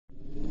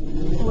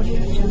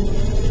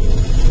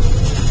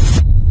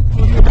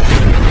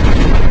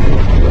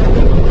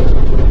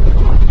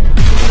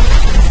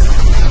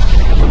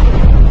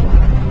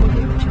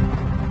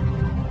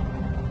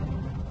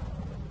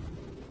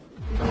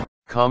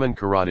Common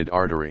carotid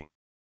artery.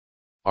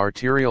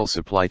 Arterial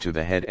supply to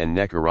the head and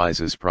neck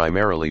arises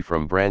primarily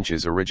from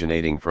branches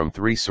originating from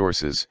three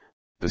sources: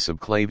 the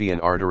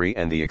subclavian artery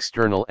and the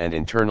external and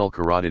internal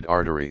carotid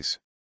arteries.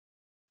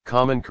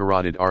 Common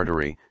carotid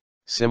artery,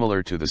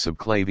 similar to the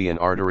subclavian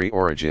artery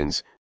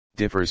origins,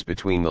 differs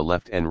between the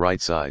left and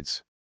right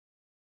sides.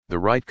 The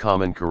right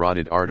common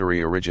carotid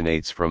artery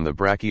originates from the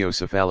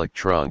brachiocephalic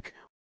trunk,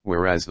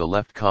 whereas the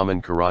left common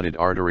carotid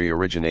artery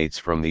originates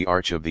from the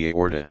arch of the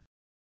aorta.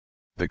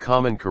 The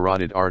common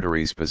carotid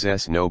arteries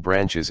possess no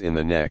branches in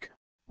the neck,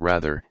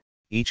 rather,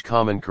 each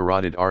common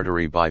carotid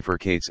artery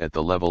bifurcates at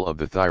the level of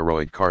the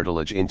thyroid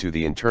cartilage into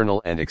the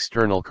internal and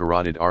external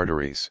carotid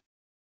arteries.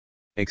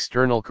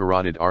 External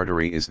carotid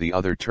artery is the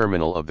other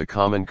terminal of the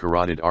common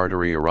carotid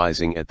artery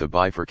arising at the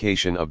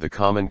bifurcation of the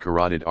common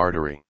carotid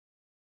artery.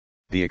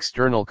 The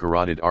external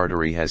carotid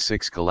artery has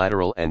 6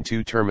 collateral and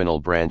 2 terminal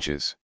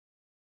branches.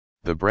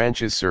 The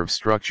branches serve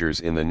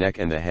structures in the neck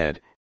and the head,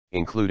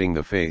 including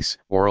the face,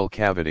 oral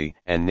cavity,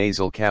 and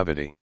nasal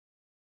cavity.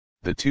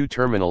 The 2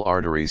 terminal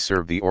arteries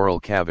serve the oral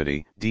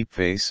cavity, deep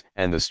face,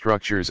 and the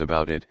structures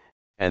about it,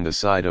 and the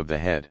side of the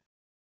head.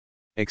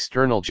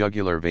 External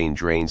jugular vein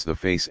drains the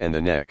face and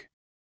the neck.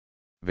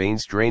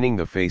 Veins draining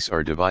the face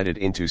are divided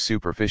into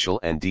superficial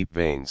and deep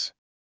veins.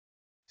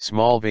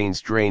 Small veins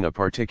drain a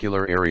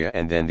particular area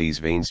and then these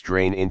veins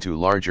drain into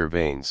larger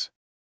veins.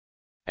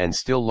 And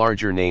still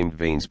larger named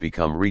veins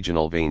become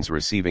regional veins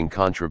receiving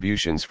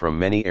contributions from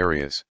many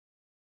areas.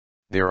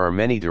 There are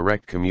many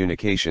direct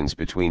communications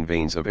between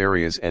veins of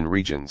areas and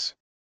regions.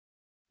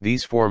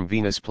 These form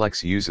venous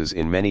plexuses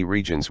in many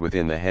regions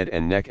within the head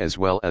and neck as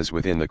well as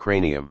within the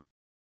cranium.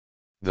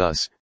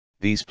 Thus,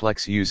 these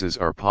plexuses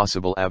are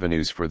possible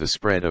avenues for the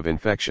spread of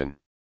infection.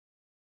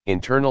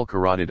 Internal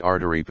carotid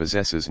artery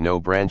possesses no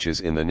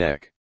branches in the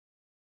neck.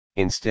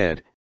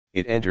 Instead,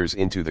 it enters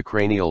into the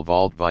cranial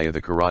vault via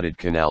the carotid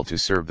canal to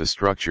serve the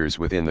structures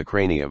within the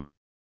cranium.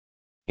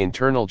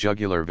 Internal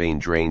jugular vein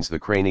drains the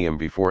cranium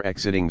before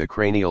exiting the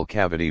cranial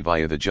cavity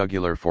via the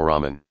jugular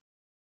foramen.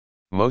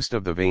 Most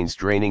of the veins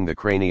draining the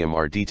cranium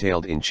are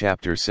detailed in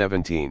Chapter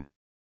 17.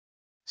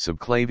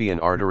 Subclavian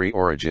artery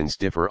origins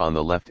differ on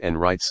the left and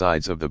right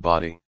sides of the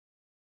body.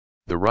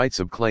 The right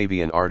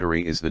subclavian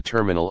artery is the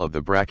terminal of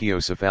the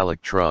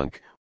brachiocephalic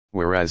trunk,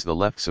 whereas the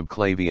left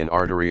subclavian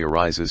artery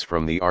arises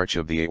from the arch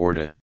of the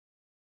aorta.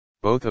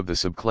 Both of the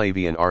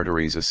subclavian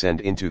arteries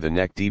ascend into the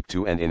neck deep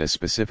to and in a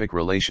specific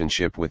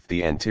relationship with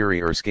the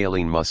anterior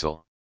scalene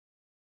muscle.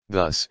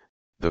 Thus,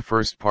 the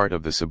first part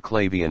of the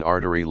subclavian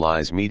artery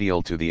lies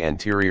medial to the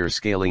anterior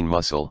scalene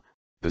muscle,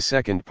 the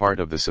second part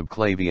of the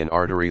subclavian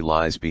artery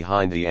lies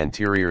behind the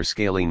anterior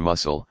scalene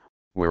muscle,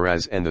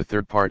 whereas the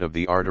third part of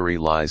the artery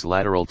lies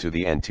lateral to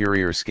the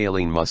anterior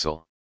scalene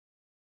muscle.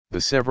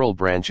 The several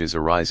branches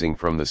arising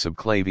from the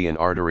subclavian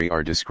artery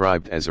are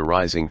described as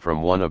arising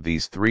from one of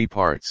these 3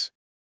 parts.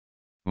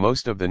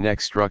 Most of the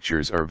neck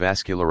structures are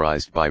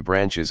vascularized by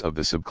branches of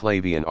the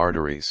subclavian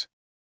arteries.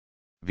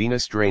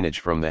 Venous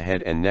drainage from the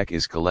head and neck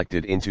is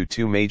collected into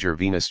 2 major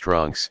venous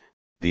trunks,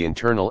 the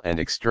internal and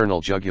external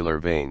jugular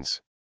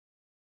veins.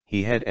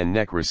 The head and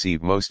neck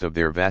receive most of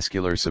their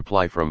vascular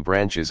supply from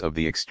branches of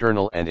the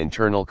external and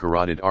internal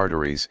carotid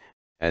arteries,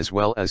 as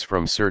well as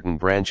from certain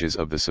branches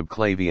of the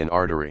subclavian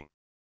artery.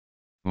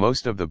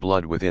 Most of the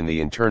blood within the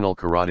internal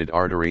carotid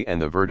artery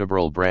and the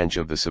vertebral branch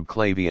of the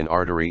subclavian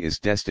artery is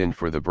destined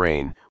for the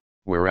brain,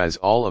 whereas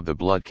all of the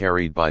blood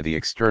carried by the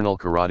external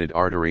carotid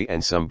artery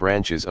and some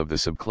branches of the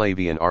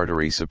subclavian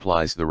artery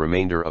supplies the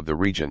remainder of the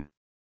region.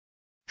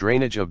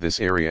 Drainage of this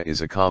area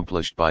is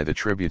accomplished by the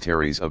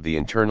tributaries of the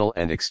internal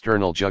and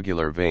external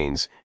jugular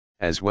veins,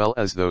 as well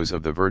as those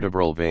of the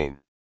vertebral vein.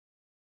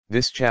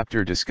 This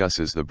chapter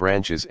discusses the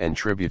branches and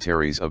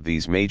tributaries of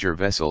these major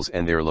vessels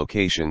and their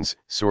locations,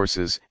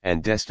 sources,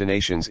 and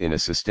destinations in a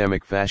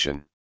systemic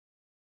fashion.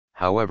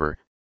 However,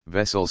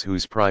 vessels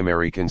whose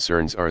primary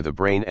concerns are the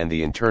brain and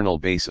the internal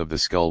base of the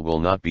skull will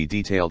not be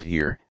detailed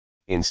here.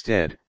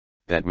 Instead,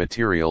 that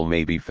material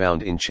may be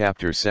found in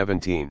Chapter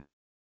 17.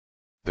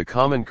 The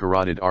common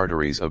carotid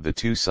arteries of the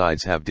 2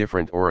 sides have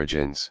different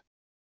origins.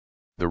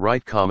 The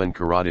right common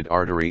carotid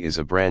artery is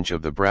a branch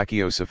of the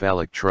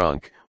brachiocephalic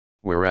trunk,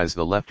 whereas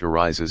the left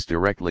arises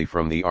directly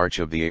from the arch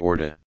of the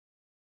aorta.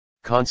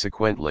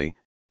 Consequently,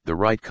 the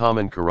right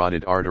common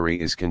carotid artery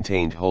is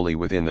contained wholly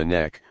within the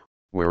neck,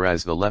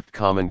 whereas the left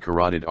common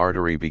carotid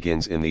artery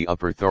begins in the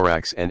upper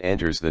thorax and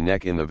enters the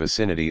neck in the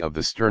vicinity of the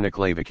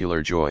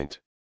sternoclavicular joint.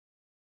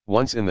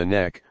 Once in the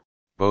neck,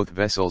 both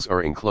vessels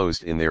are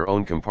enclosed in their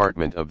own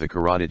compartment of the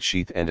carotid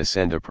sheath and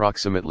ascend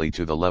approximately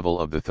to the level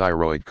of the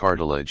thyroid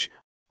cartilage,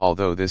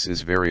 although this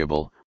is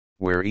variable,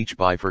 where each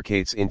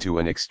bifurcates into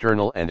an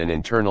external and an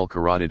internal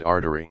carotid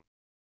artery.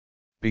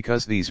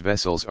 Because these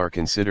vessels are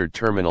considered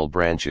terminal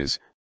branches,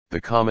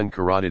 the common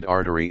carotid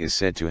artery is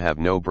said to have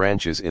no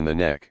branches in the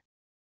neck.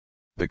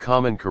 The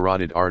common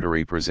carotid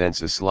artery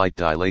presents a slight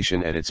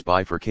dilation at its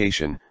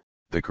bifurcation,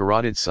 the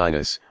carotid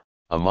sinus,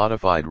 a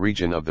modified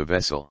region of the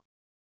vessel.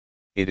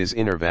 It is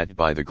innervated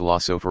by the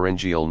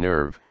glossopharyngeal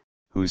nerve,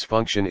 whose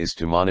function is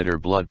to monitor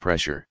blood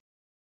pressure.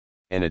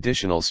 An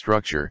additional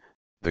structure,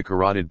 the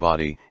carotid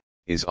body,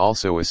 is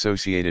also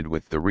associated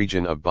with the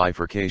region of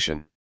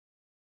bifurcation.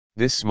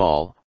 This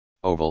small,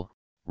 oval,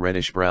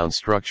 reddish-brown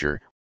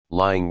structure,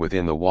 lying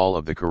within the wall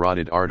of the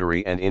carotid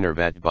artery and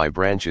innervat by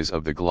branches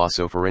of the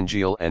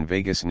glossopharyngeal and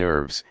vagus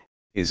nerves,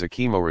 is a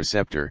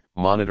chemoreceptor,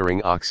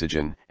 monitoring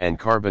oxygen and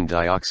carbon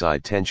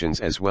dioxide tensions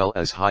as well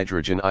as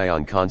hydrogen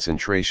ion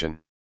concentration.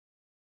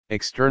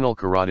 External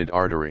carotid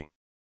artery.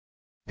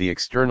 The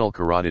external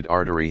carotid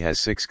artery has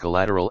 6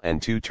 collateral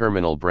and 2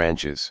 terminal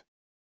branches.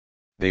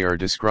 They are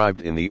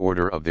described in the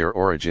order of their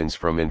origins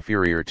from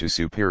inferior to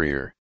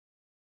superior.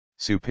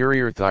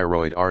 Superior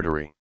thyroid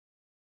artery.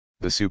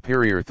 The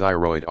superior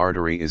thyroid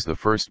artery is the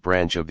first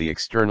branch of the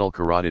external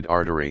carotid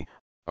artery,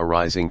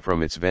 arising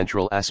from its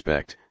ventral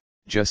aspect,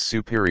 just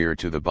superior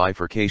to the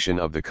bifurcation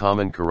of the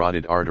common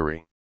carotid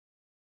artery.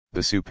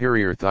 The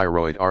superior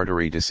thyroid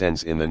artery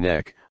descends in the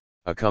neck,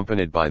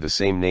 accompanied by the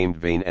same named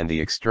vein, and the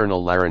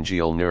external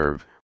laryngeal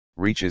nerve,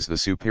 reaches the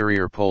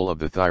superior pole of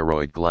the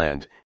thyroid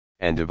gland,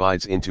 and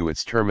divides into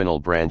its terminal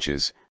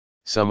branches,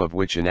 some of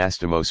which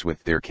anastomose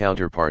with their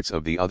counterparts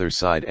of the other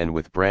side and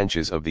with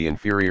branches of the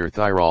inferior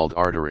thyroid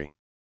artery.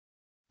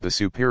 The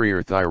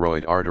superior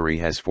thyroid artery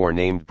has 4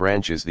 named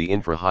branches: the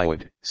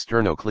infrahyoid,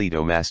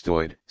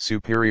 sternocleidomastoid,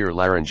 superior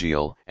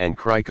laryngeal, and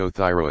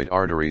cricothyroid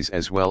arteries,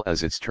 as well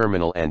as its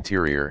terminal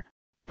anterior,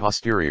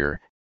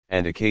 posterior,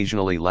 and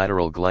occasionally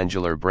lateral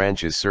glandular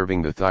branches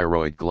serving the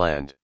thyroid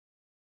gland.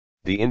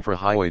 The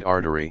infrahyoid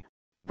artery,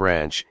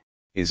 branch,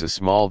 is a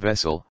small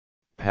vessel,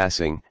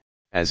 passing,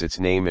 as its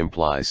name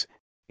implies,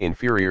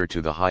 inferior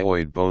to the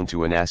hyoid bone to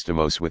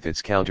anastomose with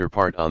its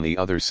counterpart on the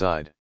other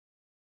side.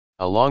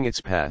 Along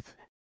its path,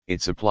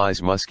 it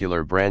supplies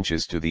muscular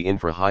branches to the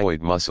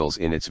infrahyoid muscles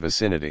in its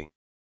vicinity.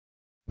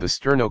 The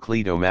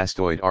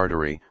sternocleidomastoid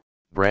artery,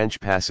 branch,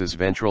 passes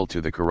ventral to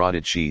the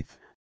carotid sheath,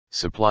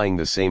 supplying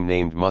the same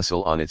named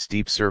muscle on its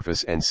deep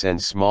surface, and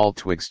sends small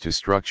twigs to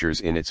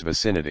structures in its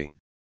vicinity.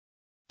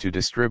 To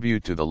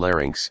distribute to the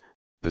larynx,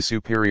 the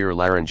superior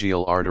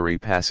laryngeal artery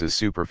passes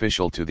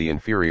superficial to the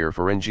inferior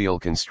pharyngeal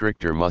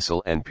constrictor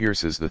muscle and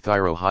pierces the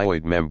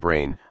thyrohyoid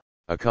membrane,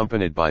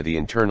 accompanied by the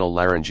internal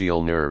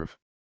laryngeal nerve.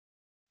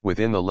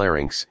 Within the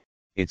larynx,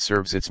 it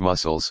serves its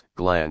muscles,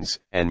 glands,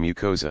 and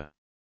mucosa.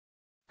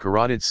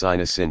 Carotid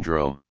sinus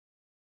syndrome.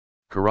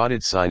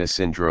 Carotid sinus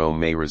syndrome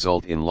may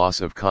result in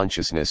loss of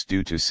consciousness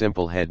due to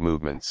simple head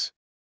movements.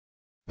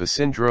 The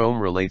syndrome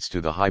relates to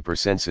the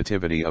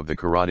hypersensitivity of the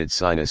carotid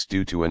sinus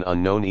due to an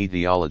unknown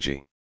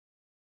etiology.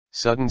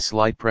 Sudden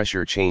slight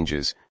pressure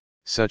changes,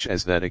 such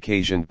as that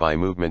occasioned by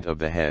movement of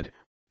the head,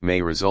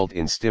 may result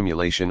in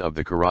stimulation of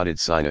the carotid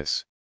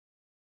sinus.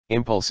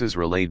 Impulses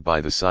relayed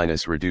by the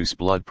sinus reduce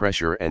blood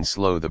pressure and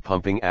slow the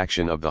pumping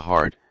action of the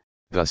heart,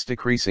 thus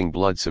decreasing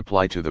blood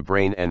supply to the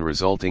brain and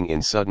resulting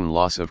in sudden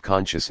loss of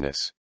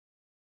consciousness.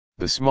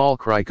 The small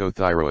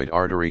cricothyroid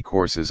artery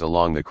courses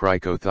along the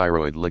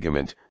cricothyroid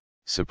ligament,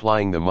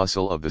 supplying the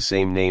muscle of the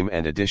same name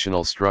and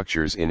additional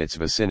structures in its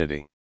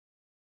vicinity.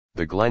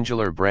 The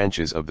glandular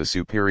branches of the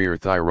superior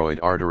thyroid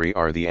artery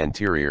are the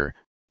anterior,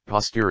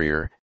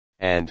 posterior,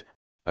 and,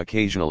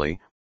 occasionally,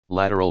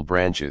 lateral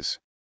branches.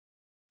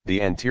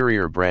 The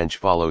anterior branch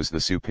follows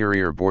the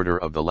superior border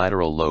of the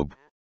lateral lobe,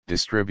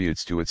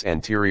 distributes to its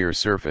anterior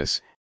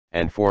surface,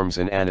 and forms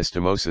an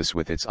anastomosis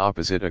with its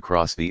opposite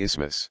across the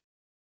isthmus.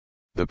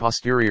 The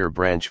posterior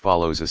branch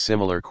follows a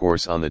similar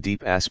course on the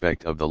deep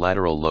aspect of the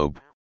lateral lobe,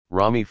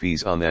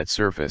 ramifies on that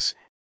surface,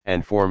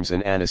 and forms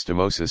an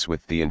anastomosis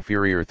with the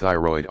inferior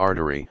thyroid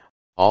artery,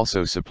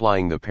 also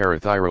supplying the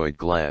parathyroid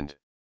gland.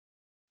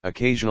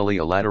 Occasionally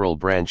a lateral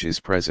branch is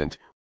present,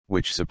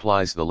 which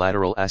supplies the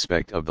lateral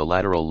aspect of the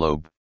lateral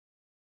lobe.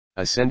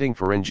 Ascending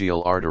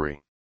pharyngeal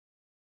artery.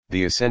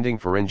 The ascending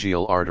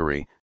pharyngeal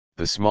artery,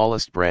 the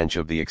smallest branch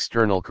of the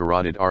external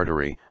carotid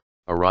artery,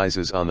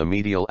 arises on the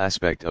medial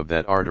aspect of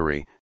that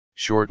artery,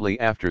 shortly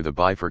after the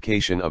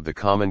bifurcation of the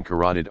common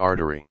carotid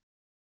artery.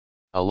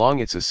 Along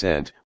its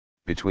ascent,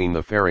 between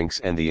the pharynx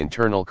and the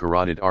internal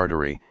carotid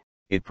artery,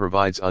 it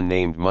provides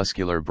unnamed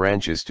muscular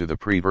branches to the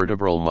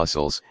prevertebral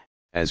muscles,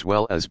 as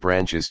well as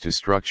branches to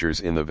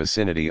structures in the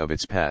vicinity of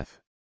its path.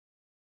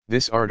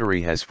 This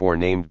artery has 4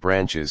 named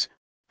branches: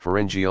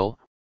 pharyngeal,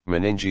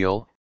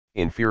 meningeal,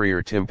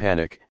 inferior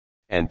tympanic,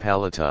 and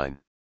palatine.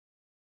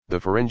 The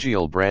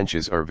pharyngeal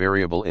branches are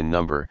variable in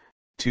number,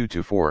 2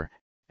 to 4,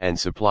 and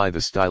supply the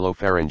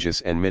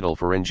stylopharyngeus and middle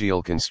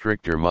pharyngeal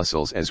constrictor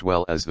muscles as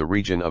well as the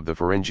region of the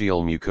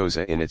pharyngeal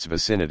mucosa in its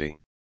vicinity.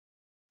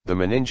 The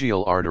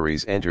meningeal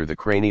arteries enter the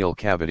cranial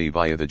cavity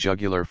via the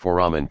jugular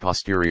foramen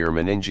posterior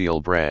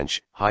meningeal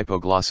branch,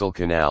 hypoglossal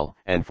canal,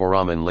 and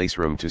foramen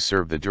lacerum to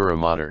serve the dura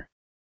mater.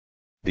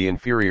 The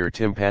inferior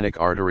tympanic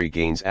artery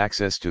gains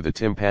access to the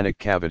tympanic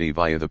cavity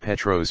via the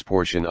petrous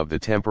portion of the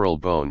temporal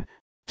bone,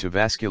 to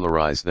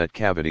vascularize that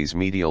cavity's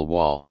medial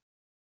wall.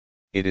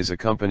 It is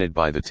accompanied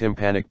by the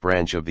tympanic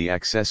branch of the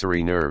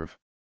accessory nerve.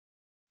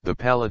 The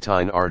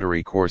palatine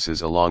artery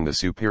courses along the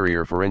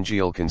superior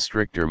pharyngeal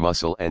constrictor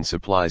muscle and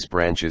supplies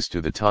branches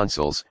to the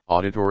tonsils,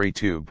 auditory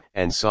tube,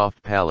 and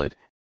soft palate,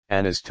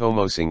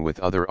 anastomosing with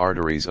other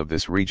arteries of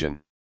this region.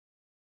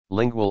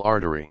 Lingual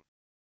artery.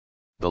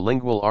 The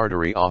lingual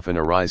artery often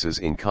arises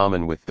in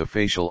common with the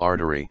facial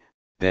artery,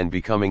 then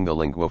becoming the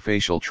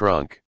linguofacial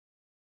trunk.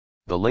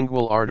 The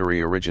lingual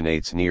artery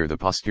originates near the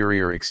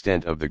posterior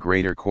extent of the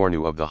greater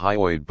cornu of the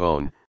hyoid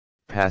bone,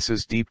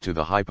 passes deep to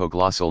the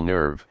hypoglossal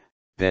nerve,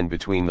 then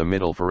between the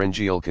middle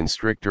pharyngeal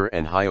constrictor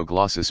and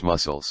hyoglossus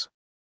muscles.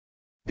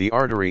 The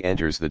artery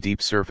enters the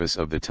deep surface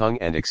of the tongue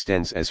and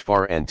extends as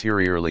far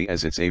anteriorly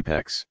as its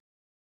apex.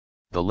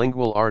 The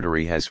lingual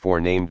artery has four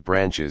named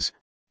branches: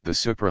 the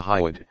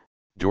suprahyoid,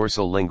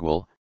 dorsal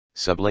lingual,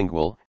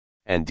 sublingual,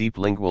 and deep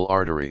lingual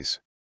arteries.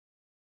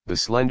 The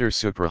slender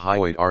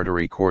suprahyoid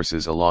artery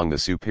courses along the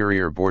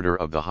superior border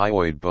of the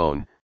hyoid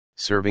bone,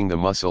 serving the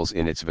muscles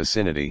in its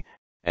vicinity,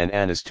 and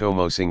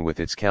anastomosing with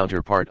its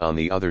counterpart on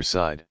the other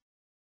side.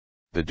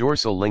 The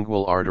dorsal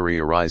lingual artery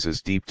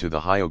arises deep to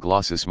the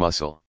hyoglossus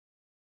muscle.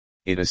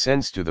 It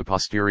ascends to the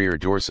posterior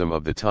dorsum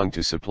of the tongue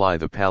to supply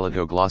the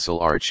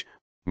palatoglossal arch,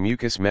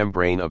 mucous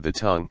membrane of the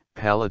tongue,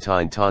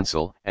 palatine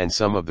tonsil, and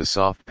some of the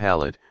soft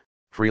palate,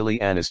 freely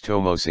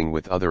anastomosing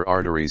with other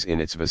arteries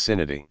in its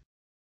vicinity.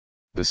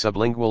 The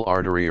sublingual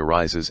artery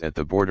arises at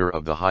the border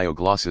of the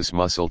hyoglossus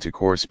muscle to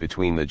course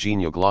between the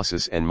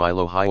genioglossus and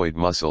mylohyoid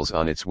muscles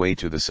on its way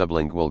to the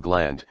sublingual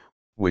gland,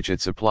 which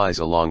it supplies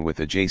along with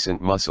adjacent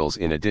muscles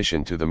in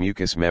addition to the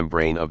mucous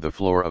membrane of the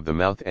floor of the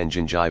mouth and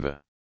gingiva.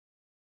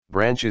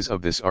 Branches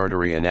of this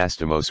artery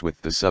anastomose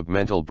with the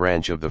submental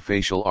branch of the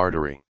facial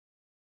artery.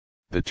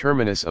 The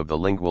terminus of the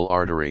lingual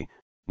artery,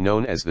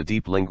 known as the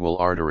deep lingual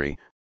artery,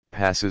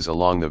 passes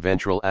along the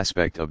ventral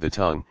aspect of the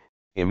tongue,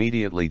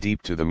 immediately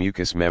deep to the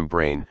mucous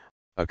membrane,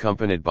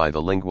 accompanied by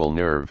the lingual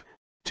nerve,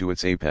 to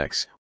its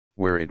apex,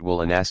 where it will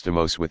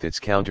anastomose with its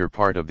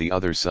counterpart of the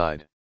other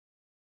side.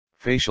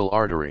 Facial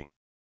artery.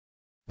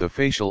 The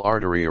facial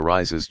artery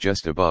arises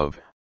just above,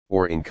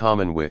 or in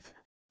common with,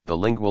 the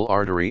lingual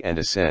artery and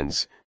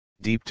ascends,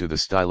 deep to the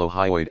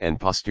stylohyoid and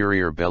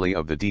posterior belly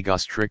of the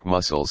digastric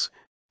muscles,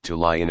 to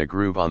lie in a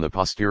groove on the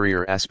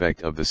posterior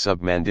aspect of the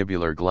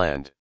submandibular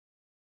gland.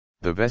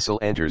 The vessel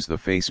enters the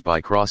face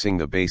by crossing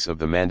the base of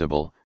the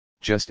mandible,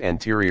 just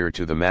anterior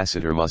to the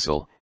masseter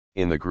muscle,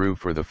 in the groove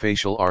for the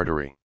facial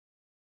artery.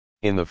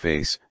 In the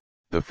face,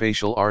 the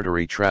facial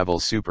artery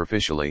travels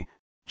superficially,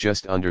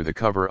 just under the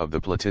cover of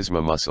the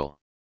platysma muscle.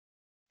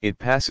 It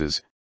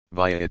passes,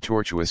 via a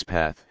tortuous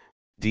path,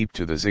 deep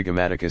to the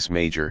zygomaticus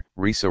major,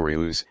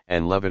 risorius,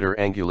 and levator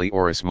anguli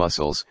oris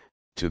muscles,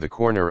 to the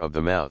corner of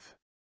the mouth.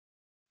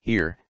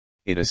 Here,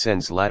 it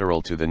ascends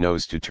lateral to the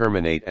nose to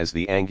terminate as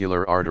the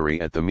angular artery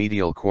at the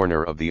medial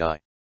corner of the eye.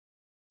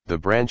 The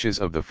branches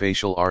of the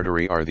facial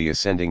artery are the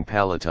ascending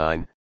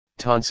palatine,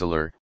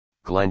 tonsillar,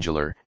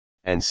 glandular,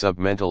 and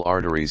submental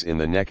arteries in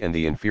the neck and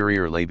the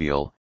inferior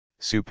labial,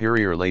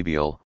 superior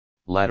labial,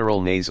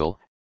 lateral nasal,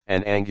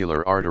 and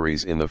angular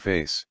arteries in the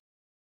face.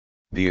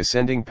 The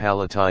ascending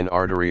palatine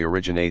artery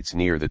originates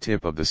near the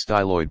tip of the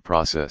styloid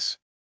process.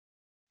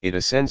 It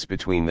ascends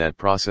between that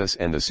process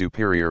and the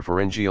superior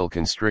pharyngeal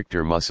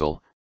constrictor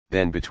muscle,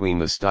 then between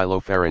the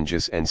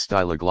stylopharyngeus and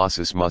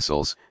styloglossus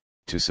muscles,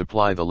 to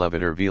supply the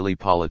levator veli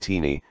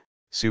palatini,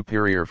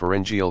 superior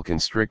pharyngeal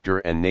constrictor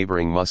and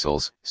neighboring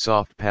muscles,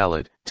 soft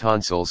palate,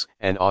 tonsils,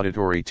 and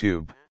auditory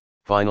tube,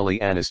 finally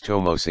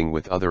anastomosing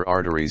with other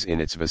arteries in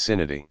its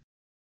vicinity.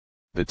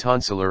 The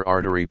tonsillar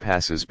artery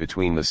passes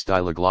between the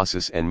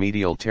styloglossus and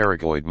medial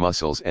pterygoid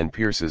muscles and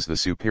pierces the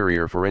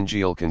superior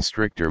pharyngeal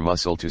constrictor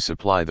muscle to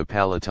supply the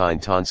palatine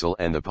tonsil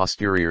and the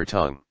posterior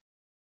tongue.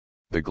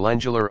 The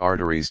glandular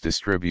arteries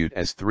distribute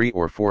as 3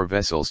 or 4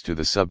 vessels to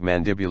the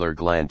submandibular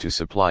gland to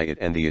supply it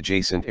and the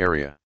adjacent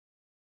area.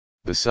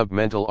 The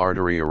submental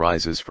artery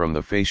arises from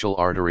the facial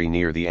artery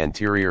near the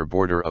anterior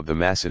border of the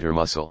masseter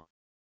muscle.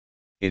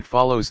 It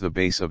follows the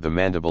base of the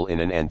mandible in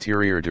an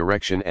anterior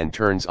direction and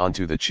turns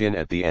onto the chin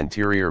at the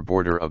anterior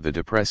border of the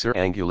depressor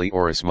anguli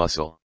oris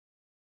muscle.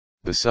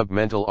 The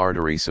submental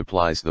artery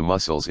supplies the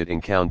muscles it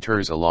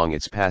encounters along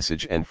its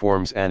passage and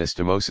forms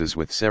anastomoses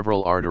with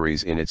several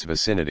arteries in its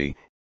vicinity,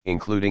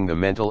 including the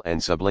mental and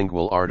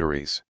sublingual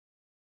arteries.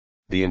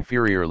 The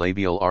inferior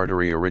labial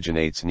artery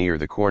originates near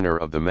the corner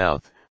of the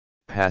mouth,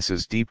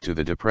 passes deep to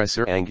the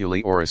depressor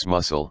anguli oris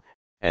muscle,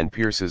 and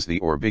pierces the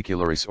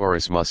orbicularis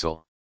oris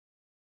muscle.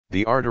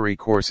 The artery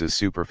courses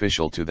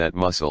superficial to that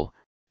muscle,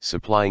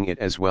 supplying it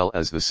as well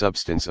as the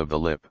substance of the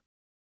lip.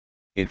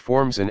 It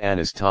forms an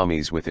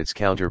anastomes with its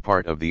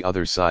counterpart of the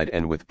other side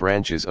and with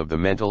branches of the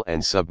mental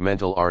and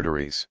submental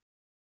arteries.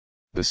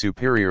 The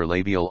superior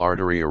labial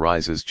artery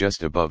arises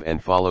just above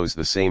and follows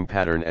the same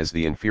pattern as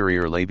the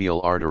inferior labial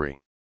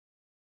artery.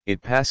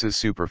 It passes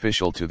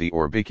superficial to the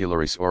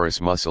orbicularis oris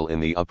muscle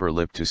in the upper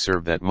lip to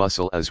serve that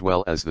muscle as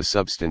well as the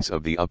substance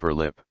of the upper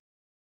lip.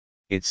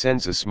 It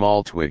sends a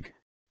small twig,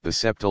 the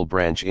septal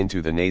branch,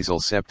 into the nasal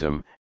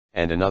septum,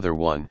 and another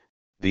one,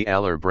 the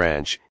alar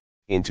branch,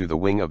 into the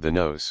wing of the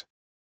nose.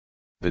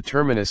 The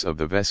terminus of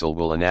the vessel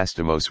will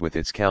anastomose with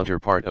its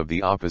counterpart of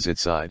the opposite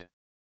side.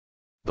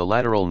 The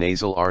lateral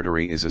nasal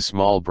artery is a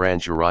small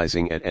branch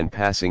arising at and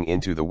passing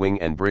into the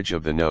wing and bridge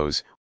of the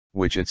nose,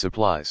 which it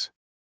supplies.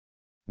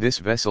 This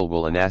vessel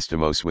will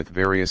anastomose with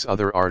various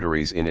other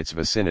arteries in its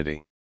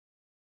vicinity.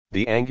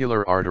 The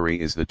angular artery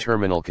is the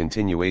terminal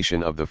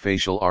continuation of the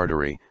facial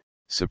artery,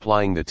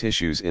 supplying the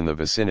tissues in the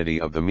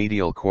vicinity of the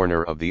medial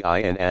corner of the eye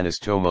and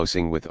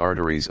anastomosing with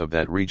arteries of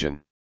that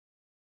region.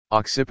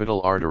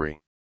 Occipital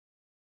artery.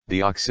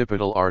 The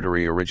occipital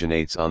artery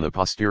originates on the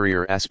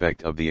posterior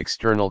aspect of the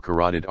external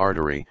carotid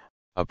artery,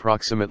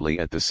 approximately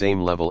at the same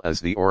level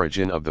as the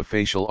origin of the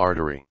facial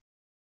artery.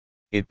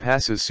 It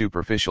passes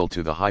superficial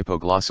to the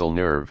hypoglossal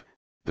nerve,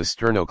 the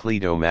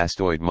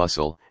sternocleidomastoid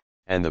muscle,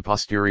 and the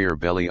posterior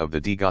belly of the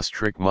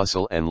digastric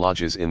muscle and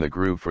lodges in the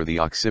groove for the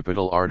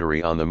occipital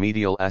artery on the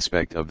medial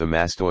aspect of the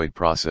mastoid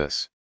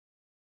process.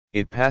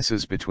 It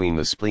passes between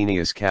the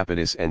splenius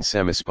capitis and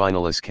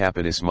semispinalis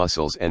capitis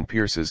muscles and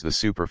pierces the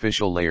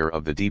superficial layer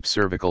of the deep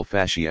cervical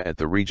fascia at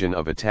the region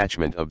of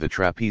attachment of the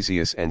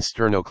trapezius and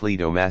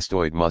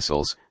sternocleidomastoid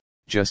muscles,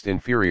 just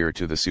inferior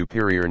to the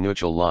superior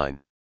nuchal line.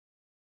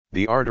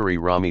 The artery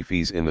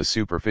ramifies in the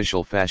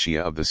superficial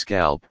fascia of the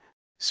scalp,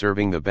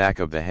 serving the back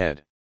of the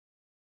head.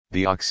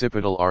 The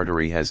occipital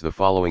artery has the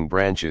following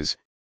branches: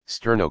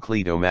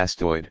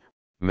 sternocleidomastoid,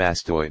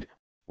 mastoid,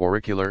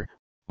 auricular,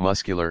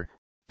 muscular,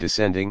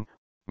 descending,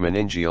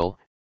 meningeal,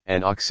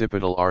 and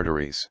occipital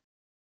arteries.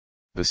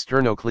 The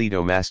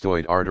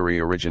sternocleidomastoid artery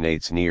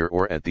originates near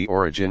or at the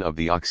origin of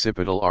the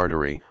occipital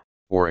artery,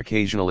 or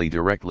occasionally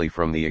directly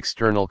from the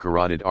external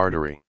carotid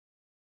artery.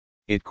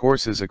 It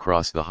courses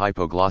across the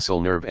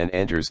hypoglossal nerve and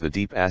enters the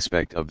deep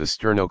aspect of the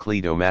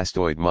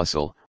sternocleidomastoid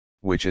muscle,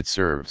 which it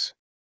serves.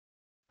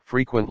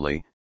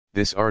 Frequently,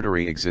 this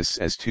artery exists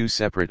as two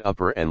separate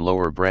upper and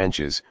lower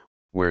branches,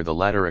 where the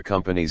latter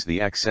accompanies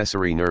the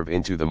accessory nerve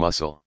into the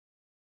muscle.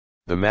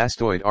 The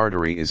mastoid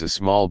artery is a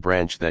small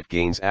branch that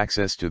gains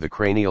access to the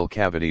cranial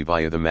cavity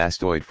via the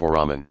mastoid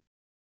foramen.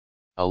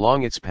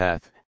 Along its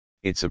path,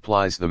 it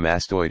supplies the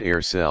mastoid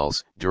air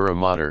cells, dura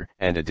mater,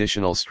 and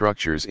additional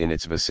structures in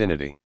its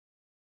vicinity.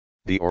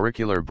 The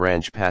auricular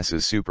branch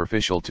passes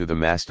superficial to the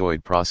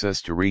mastoid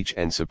process to reach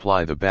and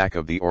supply the back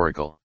of the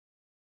auricle.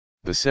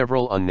 The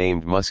several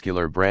unnamed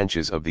muscular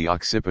branches of the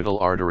occipital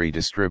artery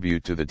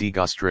distribute to the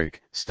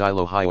digastric,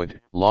 stylohyoid,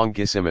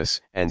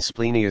 longissimus, and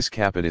splenius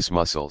capitis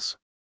muscles.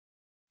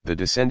 The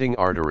descending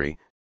artery,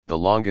 the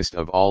longest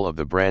of all of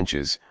the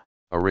branches,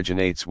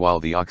 originates while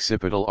the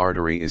occipital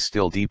artery is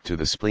still deep to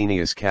the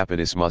splenius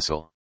capitis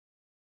muscle.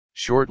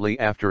 Shortly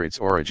after its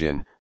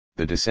origin,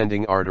 the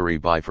descending artery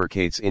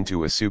bifurcates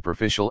into a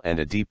superficial and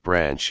a deep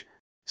branch,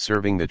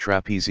 serving the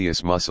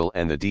trapezius muscle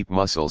and the deep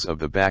muscles of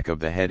the back of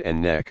the head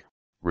and neck,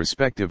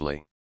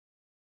 respectively.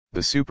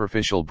 The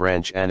superficial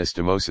branch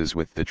anastomoses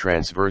with the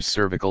transverse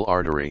cervical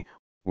artery,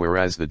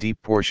 whereas the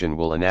deep portion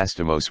will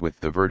anastomose with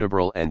the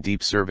vertebral and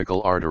deep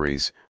cervical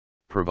arteries,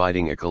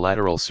 providing a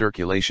collateral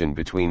circulation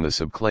between the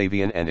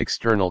subclavian and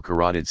external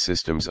carotid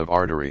systems of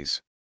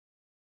arteries.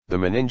 The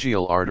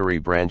meningeal artery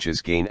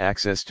branches gain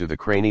access to the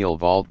cranial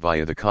vault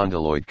via the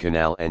condyloid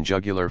canal and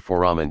jugular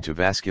foramen to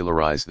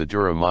vascularize the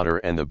dura mater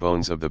and the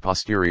bones of the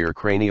posterior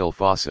cranial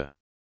fossa.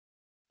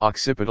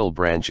 Occipital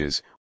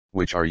branches,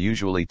 which are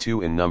usually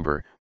two in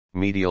number,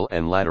 medial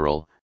and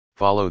lateral,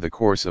 follow the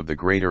course of the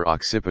greater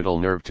occipital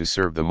nerve to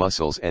serve the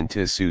muscles and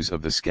tissues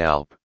of the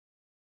scalp.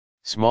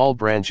 Small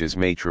branches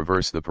may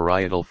traverse the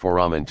parietal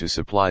foramen to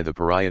supply the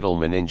parietal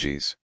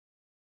meninges.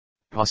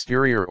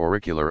 Posterior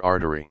auricular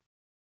artery.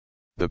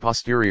 The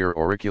posterior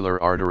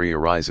auricular artery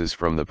arises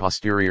from the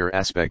posterior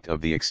aspect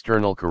of the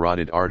external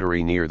carotid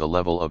artery near the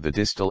level of the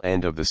distal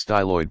end of the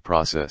styloid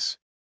process.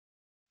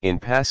 In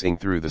passing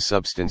through the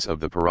substance of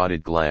the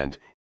parotid gland,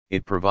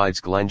 it provides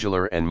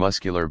glandular and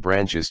muscular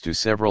branches to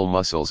several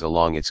muscles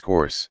along its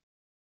course.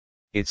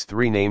 Its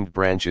three named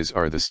branches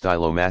are the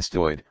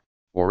stylomastoid,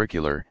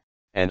 auricular,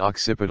 and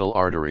occipital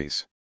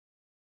arteries.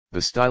 The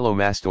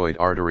stylomastoid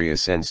artery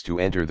ascends to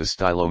enter the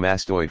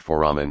stylomastoid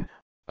foramen,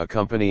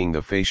 accompanying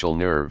the facial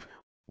nerve,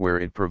 where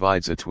it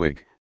provides a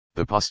twig,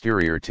 the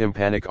posterior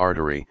tympanic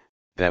artery,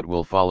 that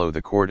will follow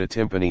the chorda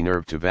tympani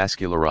nerve to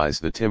vascularize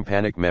the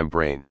tympanic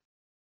membrane.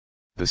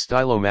 The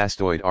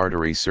stylomastoid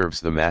artery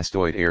serves the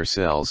mastoid air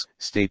cells,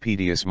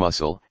 stapedius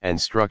muscle, and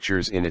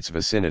structures in its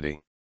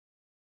vicinity.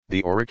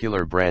 The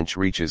auricular branch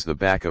reaches the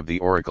back of the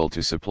auricle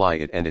to supply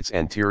it and its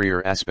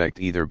anterior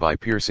aspect either by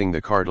piercing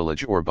the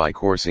cartilage or by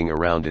coursing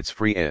around its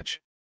free edge.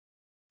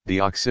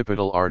 The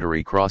occipital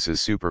artery crosses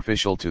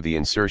superficial to the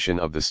insertion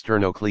of the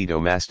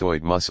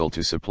sternocleidomastoid muscle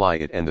to supply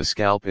it and the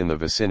scalp in the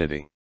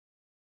vicinity.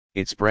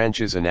 Its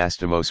branches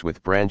anastomose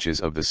with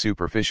branches of the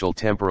superficial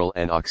temporal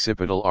and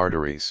occipital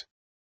arteries.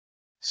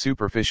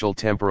 Superficial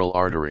temporal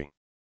artery.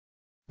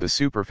 The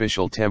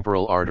superficial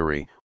temporal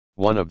artery,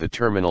 one of the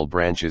terminal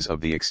branches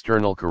of the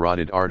external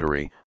carotid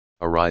artery,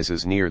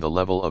 arises near the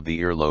level of the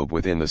earlobe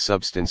within the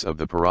substance of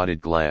the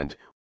parotid gland,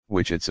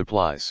 which it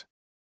supplies.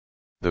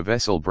 The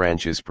vessel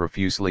branches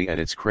profusely at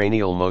its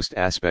cranial-most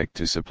aspect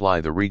to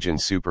supply the region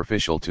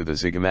superficial to the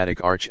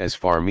zygomatic arch as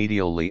far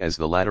medially as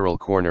the lateral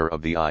corner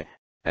of the eye,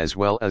 as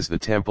well as the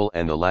temple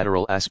and the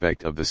lateral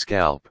aspect of the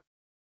scalp.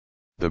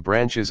 The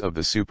branches of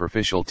the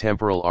superficial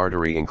temporal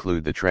artery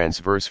include the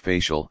transverse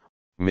facial,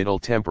 middle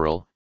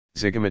temporal,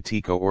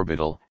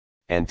 zygomatico-orbital,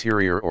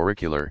 anterior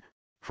auricular,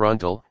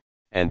 frontal,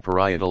 and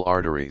parietal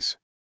arteries.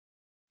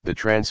 The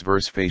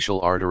transverse facial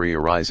artery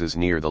arises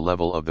near the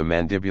level of the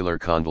mandibular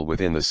condyle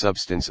within the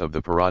substance of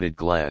the parotid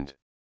gland.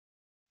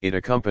 It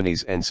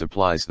accompanies and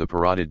supplies the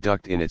parotid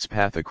duct in its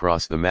path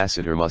across the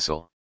masseter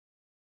muscle.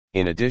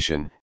 In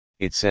addition,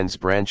 it sends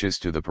branches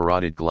to the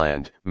parotid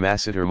gland,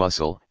 masseter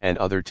muscle, and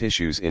other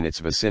tissues in its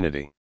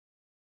vicinity.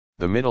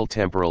 The middle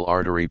temporal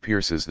artery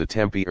pierces the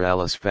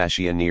temporalis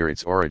fascia near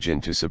its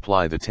origin to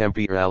supply the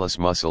temporalis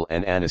muscle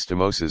and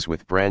anastomoses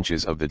with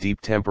branches of the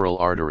deep temporal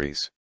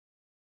arteries.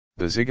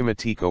 The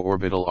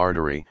zygomatico-orbital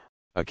artery,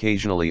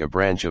 occasionally a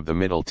branch of the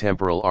middle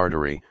temporal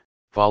artery,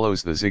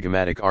 follows the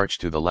zygomatic arch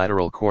to the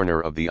lateral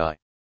corner of the eye.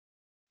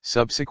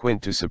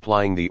 Subsequent to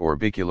supplying the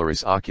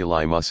orbicularis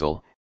oculi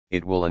muscle,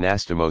 it will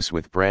anastomose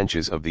with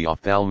branches of the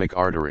ophthalmic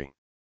artery.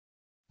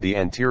 The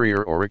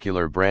anterior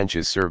auricular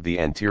branches serve the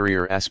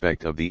anterior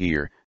aspect of the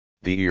ear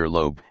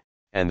lobe,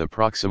 and the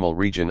proximal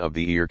region of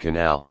the ear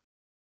canal.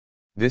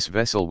 This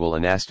vessel will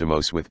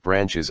anastomose with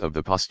branches of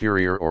the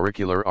posterior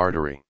auricular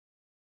artery.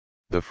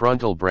 The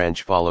frontal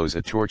branch follows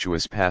a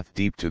tortuous path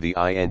deep to the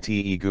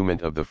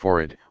integument of the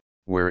forehead,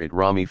 where it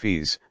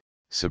ramifies,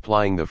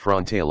 supplying the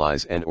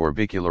frontalis and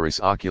orbicularis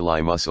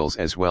oculi muscles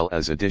as well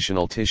as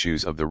additional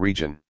tissues of the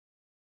region.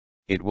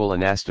 It will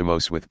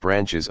anastomose with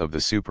branches of the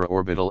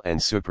supraorbital and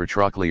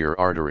supratrochlear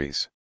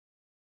arteries.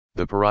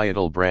 The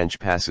parietal branch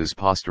passes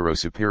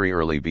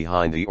posterior-superiorly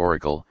behind the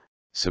auricle,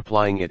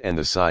 supplying it and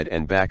the side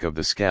and back of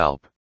the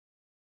scalp.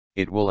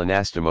 It will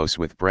anastomose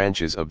with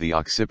branches of the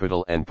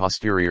occipital and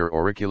posterior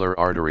auricular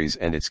arteries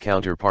and its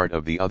counterpart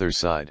of the other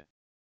side.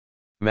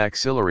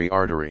 Maxillary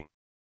artery.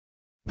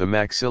 The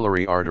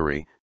maxillary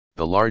artery,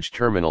 the large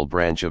terminal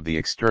branch of the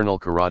external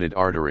carotid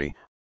artery,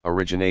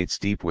 originates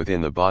deep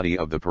within the body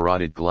of the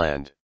parotid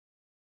gland.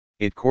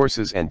 It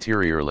courses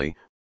anteriorly,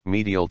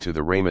 medial to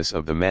the ramus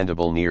of the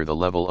mandible near the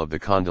level of the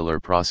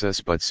condylar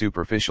process but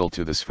superficial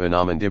to the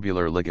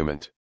sphenomandibular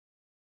ligament.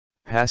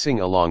 Passing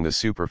along the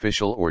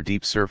superficial or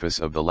deep surface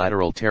of the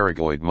lateral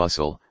pterygoid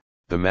muscle,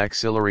 the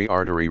maxillary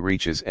artery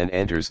reaches and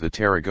enters the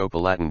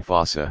pterygopalatan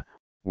fossa,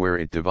 where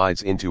it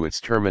divides into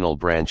its terminal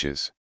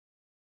branches.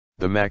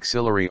 The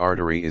maxillary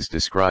artery is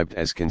described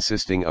as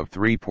consisting of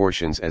three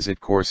portions as it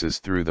courses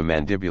through the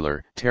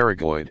mandibular,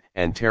 pterygoid,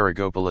 and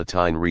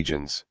pterygopalatine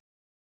regions.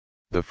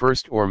 The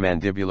first or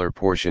mandibular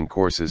portion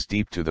courses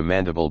deep to the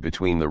mandible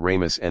between the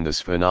ramus and the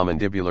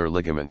sphenomandibular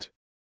ligament.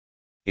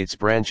 Its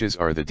branches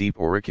are the deep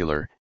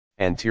auricular,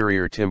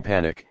 anterior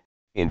tympanic,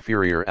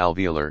 inferior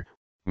alveolar,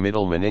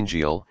 middle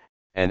meningeal,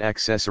 and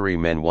accessory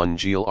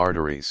meningeal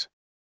arteries.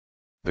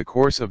 The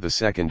course of the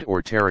second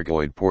or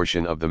pterygoid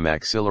portion of the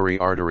maxillary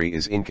artery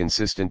is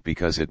inconsistent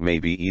because it may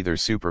be either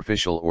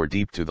superficial or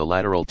deep to the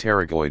lateral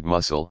pterygoid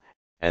muscle,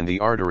 and the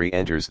artery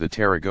enters the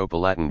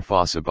pterygopalatan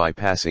fossa by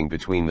passing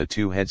between the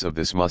two heads of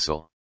this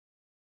muscle.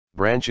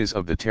 Branches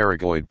of the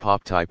pterygoid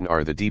type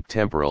are the deep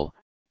temporal,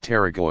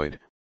 pterygoid,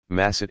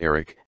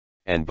 masseteric,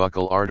 and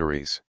buccal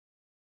arteries.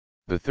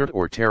 The third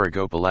or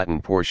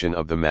pterygopalatan portion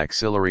of the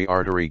maxillary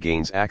artery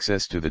gains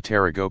access to the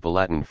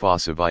pterygopalatan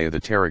fossa via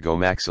the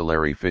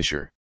pterygomaxillary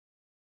fissure.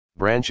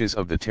 Branches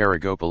of the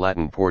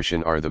pterygopalatan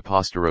portion are the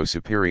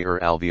postero-superior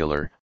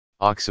alveolar,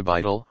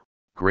 occipital,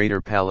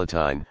 greater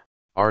palatine,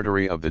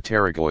 artery of the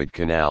pterygoid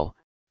canal,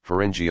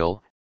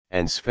 pharyngeal,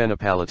 and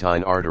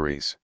sphenopalatine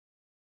arteries.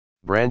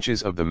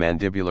 Branches of the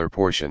mandibular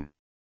portion.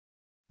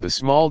 The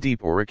small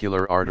deep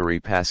auricular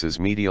artery passes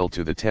medial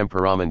to the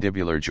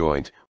temporomandibular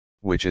joint,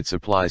 which it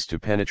supplies to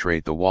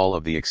penetrate the wall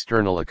of the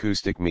external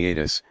acoustic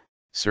meatus,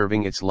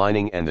 serving its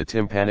lining and the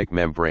tympanic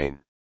membrane.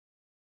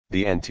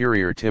 The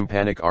anterior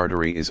tympanic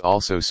artery is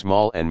also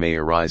small and may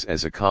arise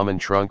as a common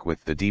trunk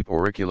with the deep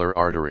auricular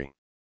artery.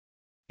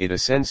 It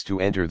ascends to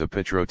enter the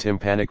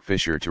petrotympanic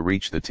fissure to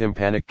reach the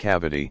tympanic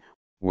cavity,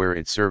 where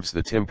it serves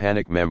the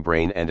tympanic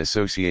membrane and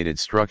associated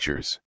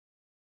structures.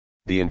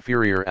 The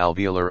inferior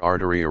alveolar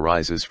artery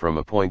arises from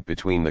a point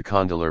between the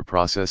condylar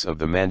process of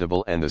the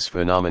mandible and the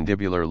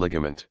sphenomandibular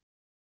ligament.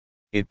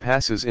 It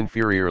passes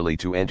inferiorly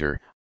to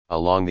enter,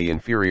 along the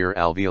inferior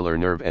alveolar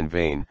nerve and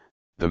vein,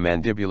 the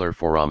mandibular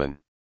foramen.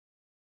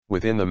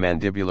 Within the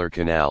mandibular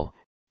canal,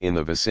 in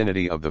the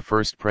vicinity of the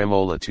first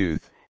premolar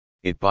tooth,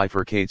 it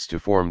bifurcates to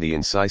form the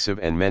incisive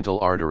and mental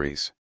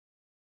arteries.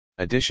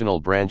 Additional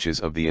branches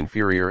of the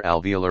inferior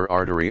alveolar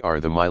artery are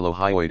the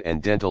mylohyoid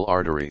and dental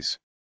arteries.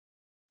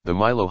 The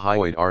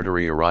mylohyoid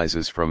artery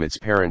arises from its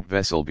parent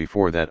vessel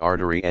before that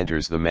artery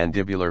enters the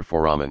mandibular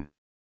foramen.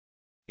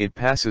 It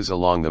passes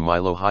along the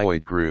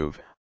mylohyoid groove,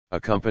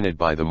 accompanied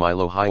by the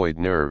mylohyoid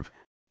nerve,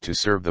 to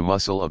serve the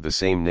muscle of the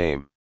same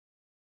name.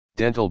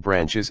 Dental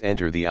branches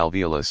enter the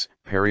alveolus,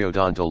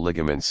 periodontal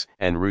ligaments,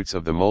 and roots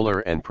of the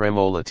molar and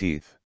premolar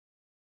teeth.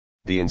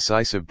 The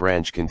incisive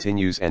branch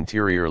continues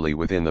anteriorly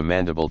within the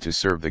mandible to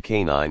serve the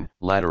canine,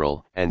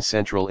 lateral, and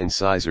central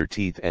incisor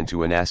teeth and to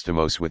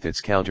anastomose with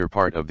its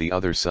counterpart of the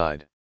other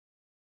side.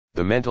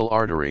 The mental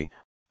artery,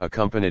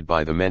 accompanied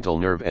by the mental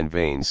nerve and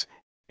veins,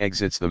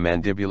 exits the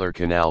mandibular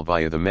canal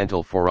via the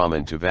mental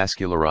foramen to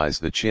vascularize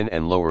the chin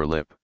and lower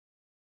lip.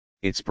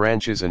 Its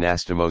branches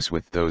anastomose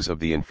with those of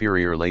the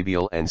inferior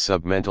labial and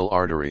submental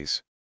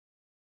arteries.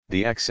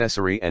 The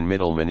accessory and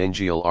middle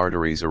meningeal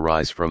arteries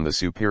arise from the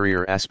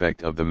superior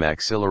aspect of the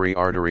maxillary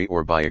artery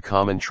or by a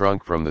common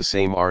trunk from the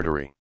same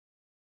artery.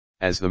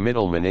 As the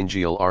middle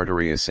meningeal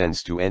artery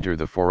ascends to enter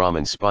the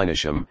foramen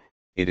spinaceum,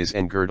 it is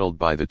engirdled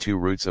by the two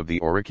roots of the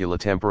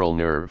auriculotemporal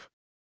nerve.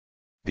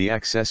 The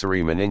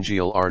accessory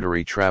meningeal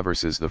artery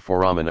traverses the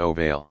foramen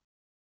ovale.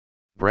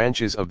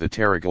 Branches of the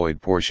pterygoid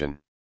portion.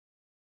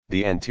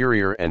 The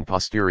anterior and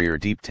posterior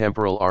deep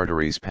temporal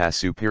arteries pass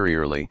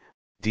superiorly,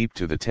 deep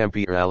to the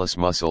temporalis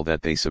muscle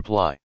that they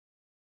supply.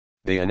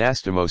 They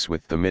anastomose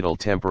with the middle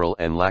temporal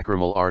and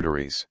lacrimal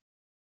arteries.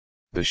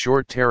 The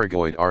short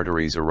pterygoid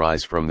arteries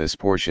arise from this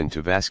portion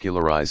to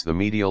vascularize the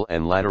medial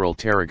and lateral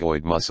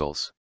pterygoid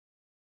muscles.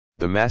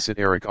 The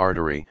masseteric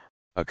artery,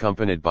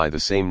 accompanied by the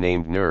same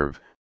named nerve,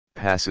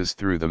 passes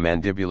through the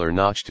mandibular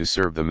notch to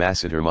serve the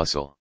masseter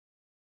muscle.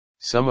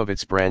 Some of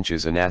its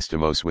branches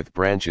anastomose with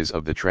branches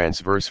of the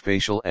transverse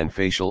facial and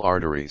facial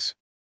arteries.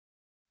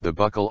 The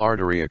buccal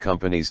artery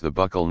accompanies the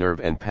buccal nerve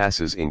and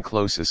passes in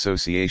close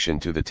association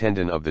to the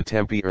tendon of the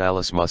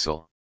temporalis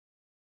muscle.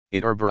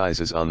 It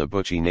arborizes on the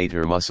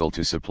buccinator muscle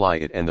to supply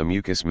it and the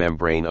mucous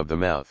membrane of the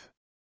mouth.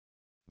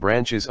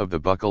 Branches of the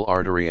buccal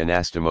artery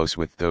anastomose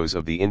with those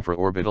of the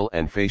infraorbital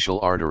and facial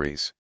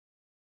arteries.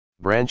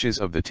 Branches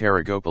of the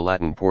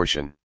pterygopalatin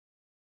portion.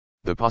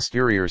 The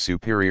posterior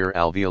superior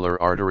alveolar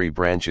artery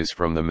branches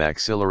from the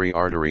maxillary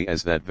artery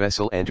as that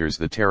vessel enters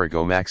the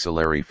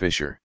pterygomaxillary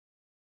fissure.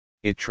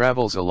 It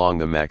travels along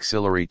the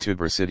maxillary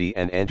tuberosity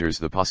and enters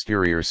the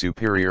posterior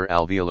superior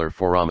alveolar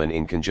foramen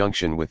in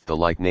conjunction with the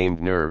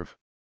like-named nerve.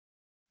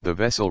 The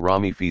vessel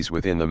ramifies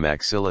within the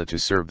maxilla to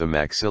serve the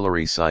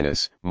maxillary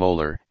sinus,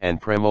 molar,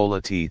 and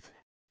premolar teeth,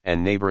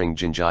 and neighboring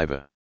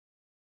gingiva.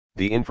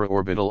 The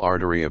infraorbital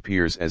artery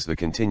appears as the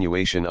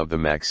continuation of the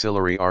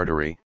maxillary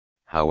artery,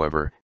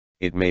 however,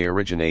 it may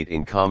originate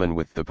in common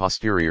with the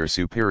posterior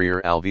superior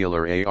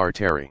alveolar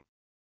artery.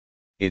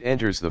 It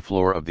enters the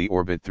floor of the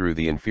orbit through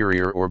the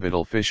inferior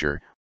orbital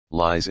fissure,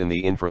 lies in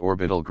the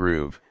infraorbital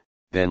groove,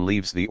 then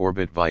leaves the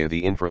orbit via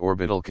the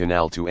infraorbital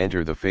canal to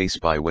enter the face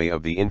by way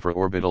of the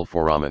infraorbital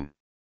foramen.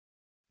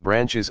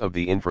 Branches of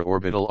the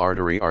infraorbital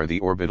artery are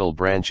the orbital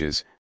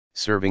branches,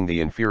 serving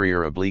the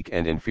inferior oblique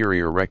and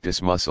inferior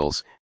rectus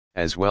muscles,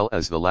 as well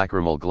as the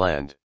lacrimal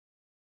gland.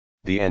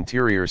 The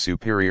anterior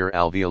superior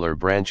alveolar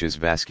branches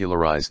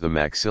vascularize the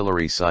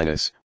maxillary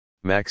sinus,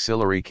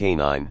 maxillary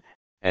canine,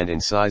 and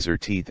incisor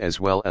teeth as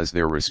well as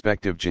their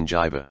respective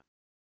gingiva.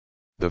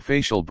 The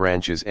facial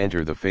branches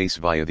enter the face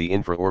via the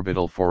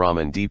infraorbital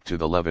foramen deep to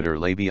the levator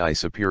labii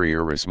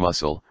superioris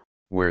muscle,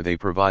 where they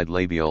provide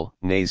labial,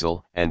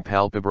 nasal, and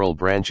palpebral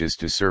branches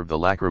to serve the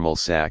lacrimal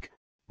sac,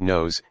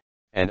 nose,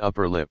 and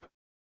upper lip.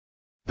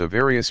 The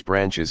various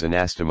branches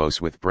anastomose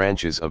with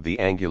branches of the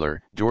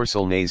angular,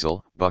 dorsal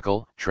nasal,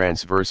 buccal,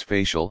 transverse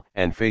facial,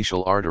 and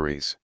facial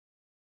arteries.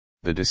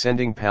 The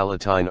descending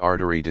palatine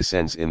artery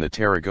descends in the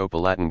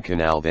pterygopalatin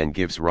canal, then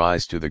gives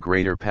rise to the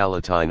greater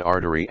palatine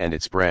artery and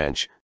its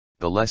branch,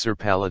 the lesser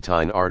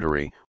palatine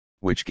artery,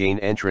 which gain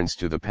entrance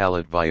to the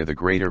palate via the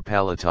greater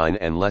palatine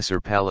and lesser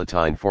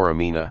palatine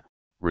foramina,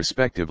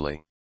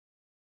 respectively.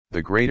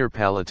 The greater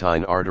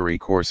palatine artery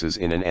courses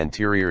in an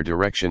anterior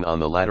direction on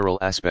the lateral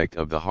aspect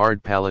of the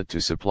hard palate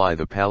to supply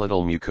the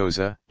palatal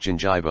mucosa,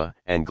 gingiva,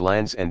 and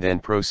glands, and then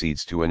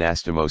proceeds to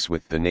anastomose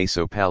with the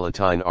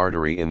nasopalatine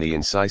artery in the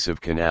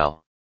incisive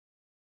canal.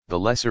 The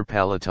lesser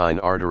palatine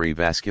artery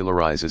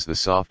vascularizes the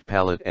soft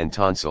palate and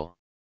tonsil.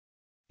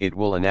 It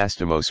will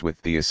anastomose with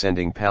the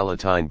ascending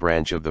palatine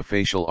branch of the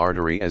facial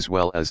artery as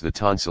well as the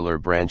tonsillar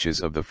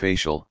branches of the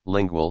facial,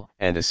 lingual,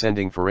 and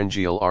ascending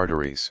pharyngeal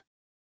arteries.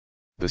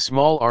 The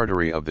small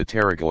artery of the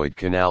pterygoid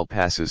canal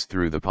passes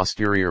through the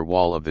posterior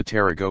wall of the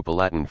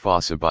pterygopalatin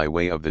fossa by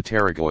way of the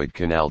pterygoid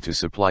canal to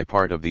supply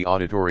part of the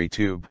auditory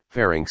tube,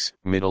 pharynx,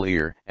 middle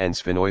ear, and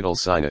sphenoidal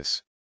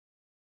sinus.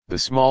 The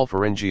small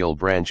pharyngeal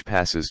branch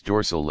passes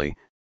dorsally,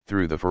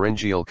 through the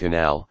pharyngeal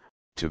canal,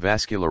 to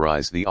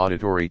vascularize the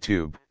auditory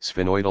tube,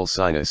 sphenoidal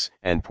sinus,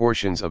 and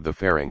portions of the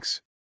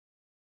pharynx.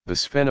 The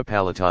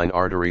sphenopalatine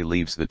artery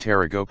leaves the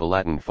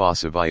pterygopalatin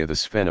fossa via the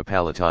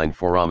sphenopalatine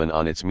foramen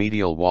on its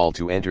medial wall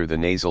to enter the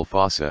nasal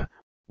fossa,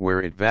 where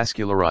it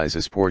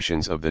vascularizes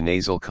portions of the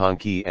nasal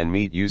conchae and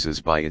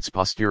uses by its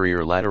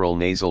posterior lateral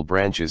nasal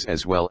branches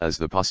as well as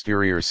the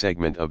posterior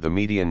segment of the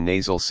median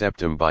nasal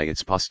septum by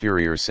its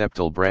posterior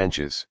septal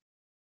branches.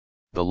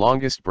 The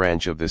longest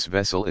branch of this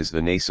vessel is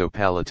the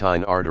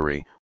nasopalatine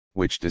artery,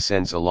 which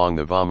descends along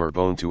the vomer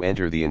bone to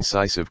enter the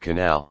incisive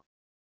canal.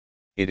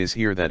 It is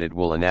here that it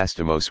will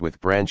anastomose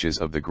with branches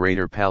of the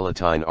greater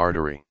palatine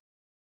artery.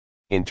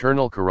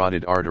 Internal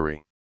carotid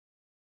artery.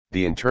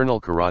 The internal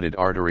carotid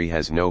artery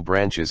has no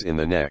branches in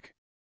the neck.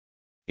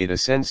 It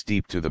ascends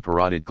deep to the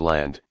parotid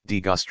gland,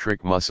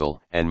 digastric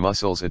muscle, and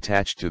muscles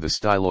attached to the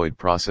styloid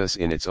process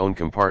in its own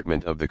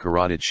compartment of the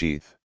carotid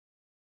sheath.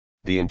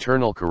 The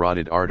internal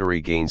carotid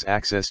artery gains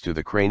access to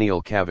the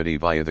cranial cavity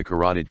via the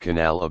carotid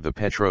canal of the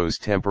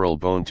petrotemporal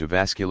bone to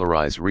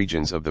vascularize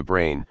regions of the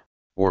brain,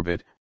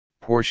 orbit,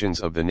 portions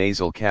of the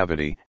nasal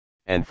cavity,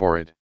 and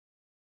forehead.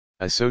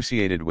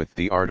 Associated with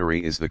the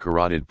artery is the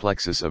carotid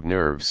plexus of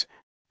nerves,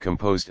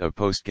 composed of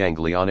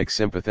postganglionic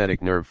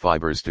sympathetic nerve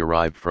fibers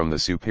derived from the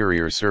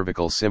superior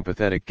cervical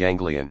sympathetic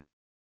ganglion.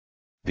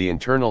 The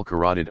internal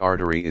carotid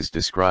artery is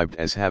described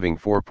as having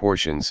four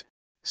portions: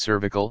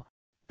 cervical,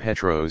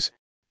 petros,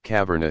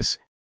 cavernous,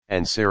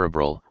 and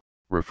cerebral,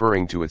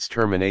 referring to its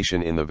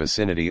termination in the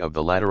vicinity of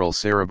the lateral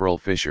cerebral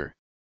fissure.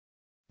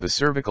 The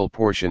cervical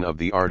portion of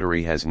the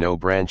artery has no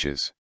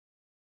branches.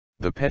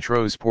 The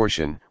petros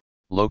portion,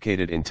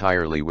 located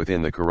entirely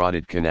within the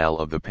carotid canal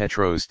of the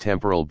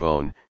petrotemporal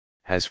bone,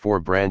 has four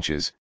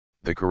branches: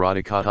 the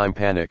carotid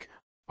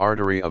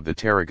artery of the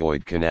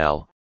pterygoid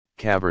canal,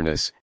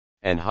 cavernous,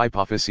 and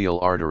hypophyseal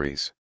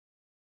arteries.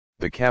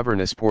 The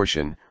cavernous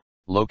portion,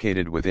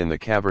 located within the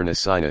cavernous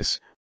sinus,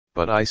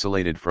 but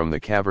isolated from the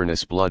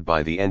cavernous blood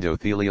by the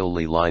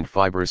endothelially lined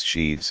fibrous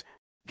sheaths,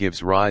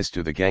 gives rise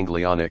to the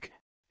ganglionic,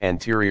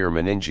 anterior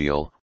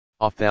meningeal,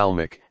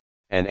 ophthalmic,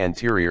 and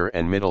anterior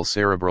and middle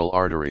cerebral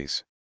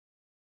arteries.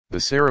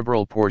 The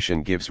cerebral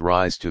portion gives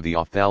rise to the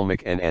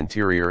ophthalmic and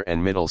anterior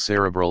and middle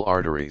cerebral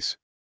arteries.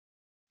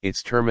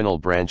 Its terminal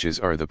branches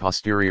are the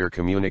posterior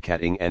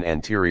communicating and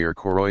anterior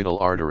choroidal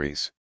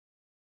arteries.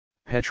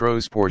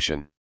 Petros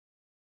portion.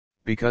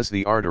 Because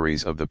the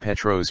arteries of the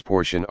petros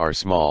portion are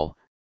small,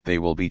 they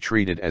will be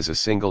treated as a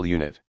single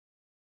unit.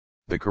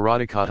 The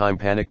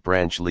carotid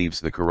branch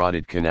leaves the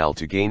carotid canal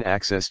to gain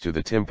access to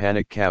the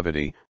tympanic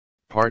cavity,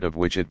 part of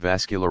which it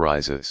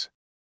vascularizes.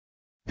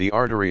 The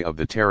artery of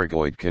the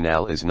pterygoid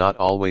canal is not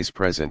always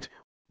present.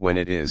 When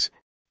it is,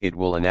 it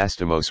will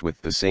anastomose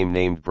with the same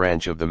named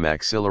branch of the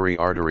maxillary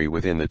artery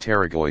within the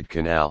pterygoid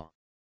canal.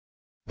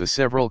 The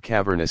several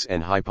cavernous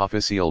and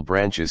hypophyseal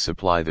branches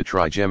supply the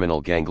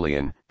trigeminal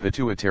ganglion,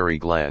 pituitary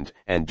gland,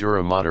 and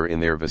dura mater in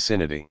their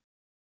vicinity.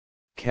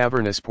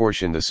 Cavernous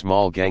portion: the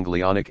small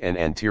ganglionic and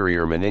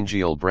anterior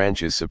meningeal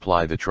branches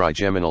supply the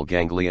trigeminal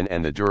ganglion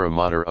and the dura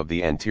mater of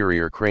the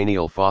anterior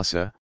cranial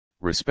fossa,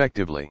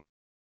 respectively.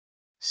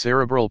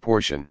 Cerebral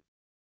portion.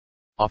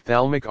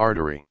 Ophthalmic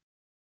artery.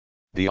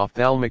 The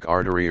ophthalmic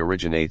artery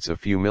originates a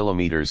few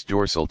millimeters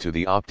dorsal to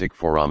the optic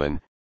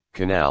foramen,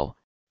 canal,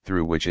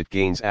 through which it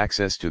gains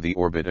access to the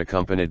orbit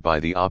accompanied by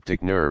the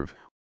optic nerve,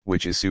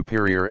 which is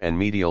superior and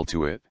medial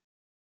to it.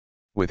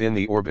 Within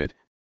the orbit,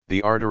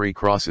 the artery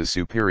crosses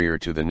superior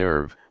to the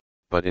nerve,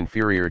 but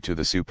inferior to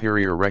the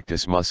superior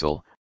rectus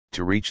muscle,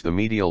 to reach the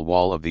medial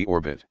wall of the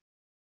orbit.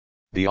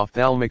 The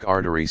ophthalmic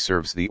artery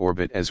serves the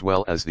orbit as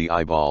well as the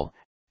eyeball,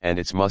 and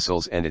its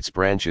muscles and its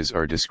branches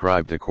are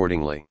described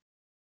accordingly.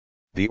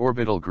 The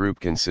orbital group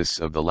consists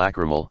of the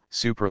lacrimal,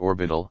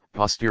 supraorbital,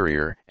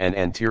 posterior and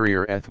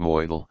anterior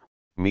ethmoidal,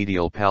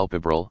 medial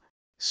palpebral,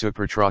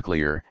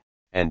 supratrochlear,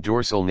 and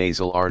dorsal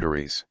nasal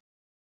arteries.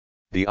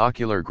 The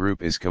ocular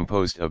group is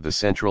composed of the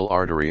central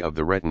artery of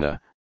the retina,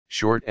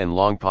 short and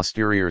long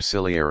posterior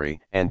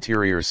ciliary,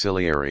 anterior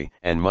ciliary,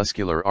 and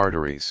muscular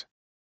arteries.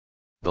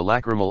 The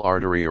lacrimal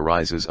artery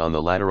arises on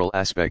the lateral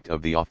aspect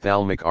of the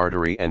ophthalmic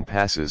artery and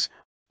passes,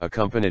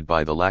 accompanied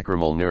by the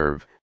lacrimal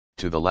nerve,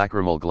 to the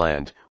lacrimal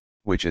gland,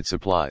 which it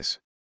supplies.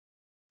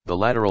 The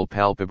lateral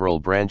palpebral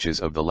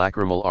branches of the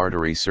lacrimal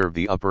artery serve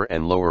the upper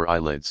and lower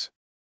eyelids.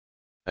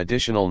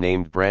 Additional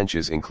named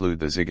branches include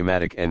the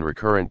zygomatic and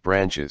recurrent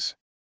branches.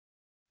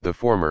 The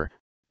former,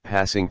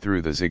 passing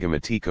through the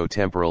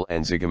zygomatico-temporal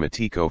and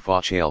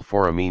zygomatico-facial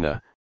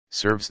foramina,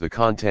 serves the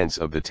contents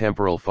of the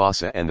temporal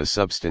fossa and the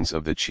substance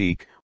of the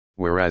cheek,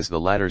 whereas the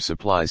latter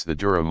supplies the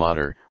dura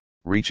mater,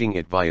 reaching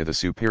it via the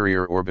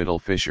superior orbital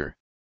fissure.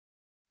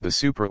 The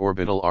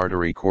supraorbital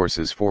artery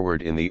courses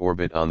forward in the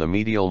orbit on the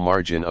medial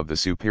margin of the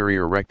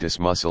superior rectus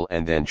muscle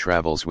and then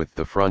travels with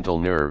the frontal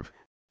nerve,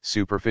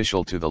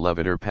 superficial to the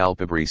levator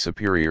palpebrae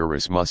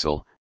superioris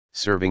muscle,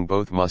 serving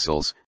both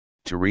muscles,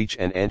 to reach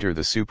and enter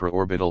the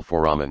supraorbital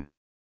foramen.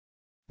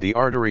 The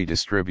artery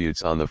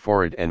distributes on the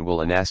forehead and will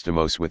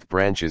anastomose with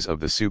branches of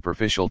the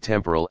superficial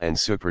temporal and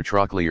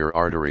supratrochlear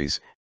arteries,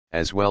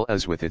 as well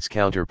as with its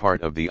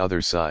counterpart of the other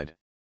side.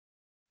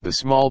 The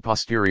small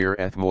posterior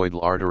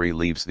ethmoidal artery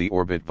leaves the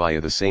orbit via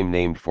the same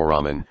named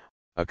foramen,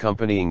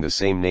 accompanying the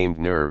same named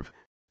nerve,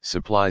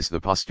 supplies the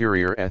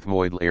posterior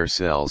ethmoidal air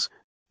cells,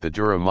 the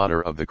dura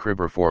mater of the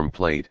cribriform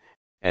plate,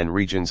 and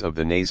regions of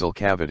the nasal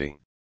cavity.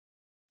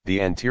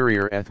 The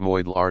anterior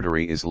ethmoidal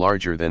artery is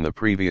larger than the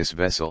previous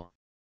vessel.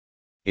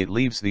 It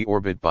leaves the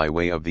orbit by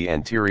way of the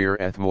anterior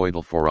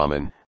ethmoidal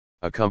foramen,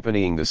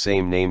 accompanying the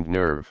same named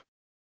nerve.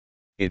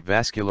 It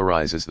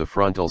vascularizes the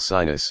frontal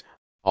sinus,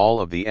 all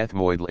of the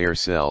ethmoidal air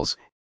cells,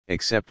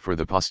 except for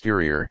the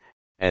posterior,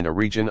 and a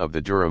region of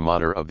the dura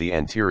mater of the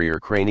anterior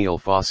cranial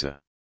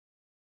fossa.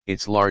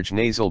 Its large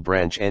nasal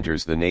branch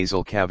enters the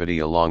nasal cavity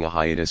along a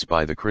hiatus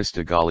by the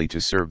crista galli to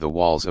serve the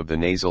walls of the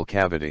nasal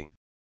cavity.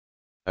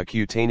 A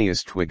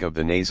cutaneous twig of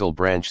the nasal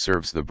branch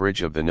serves the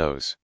bridge of the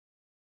nose.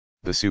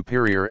 The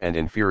superior and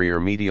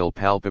inferior medial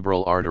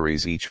palpebral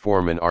arteries each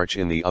form an arch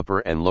in the upper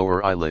and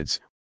lower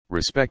eyelids,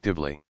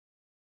 respectively.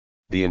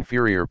 The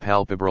inferior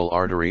palpebral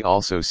artery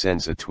also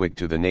sends a twig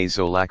to the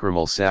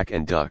nasolacrimal sac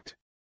and duct.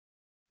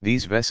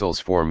 These vessels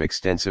form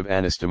extensive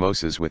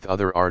anastomoses with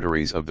other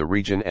arteries of the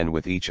region and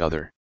with each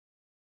other.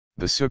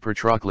 The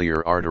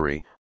supratrochlear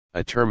artery,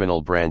 a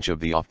terminal branch of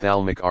the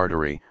ophthalmic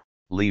artery,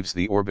 leaves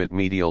the orbit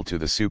medial to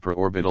the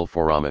supraorbital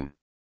foramen.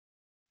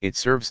 It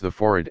serves the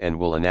forehead and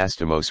will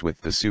anastomose with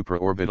the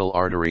supraorbital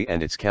artery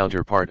and its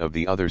counterpart of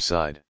the other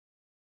side.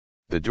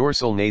 The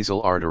dorsal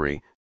nasal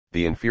artery,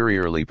 the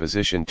inferiorly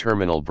positioned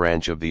terminal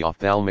branch of the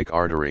ophthalmic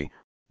artery,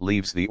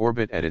 leaves the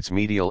orbit at its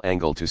medial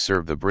angle to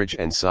serve the bridge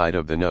and side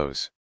of the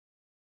nose.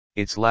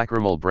 Its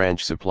lacrimal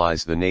branch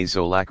supplies the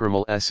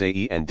nasolacrimal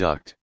sac and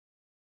duct.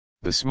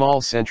 The small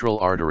central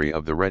artery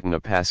of the retina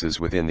passes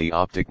within the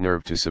optic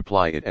nerve to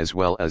supply it as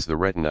well as the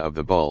retina of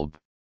the bulb.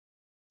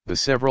 The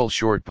several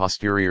short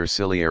posterior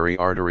ciliary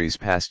arteries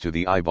pass to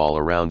the eyeball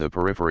around the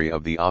periphery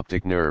of the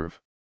optic nerve.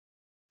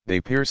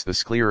 They pierce the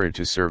sclera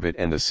to serve it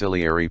and the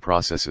ciliary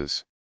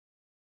processes.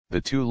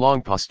 The two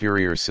long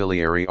posterior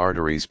ciliary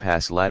arteries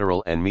pass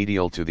lateral and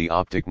medial to the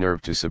optic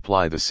nerve to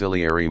supply the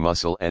ciliary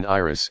muscle and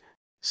iris,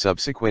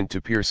 subsequent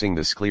to piercing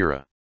the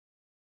sclera.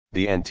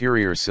 The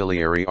anterior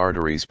ciliary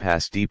arteries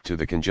pass deep to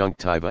the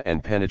conjunctiva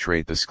and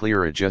penetrate the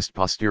sclera just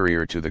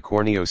posterior to the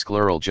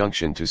corneoscleral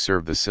junction to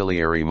serve the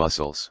ciliary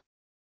muscles.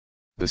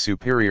 The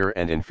superior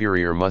and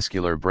inferior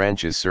muscular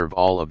branches serve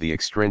all of the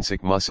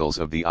extrinsic muscles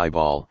of the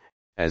eyeball,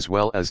 as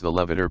well as the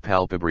levator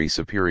palpebrae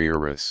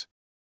superioris.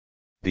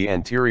 The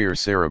anterior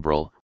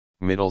cerebral,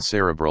 middle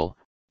cerebral,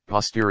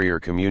 posterior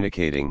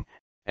communicating,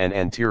 and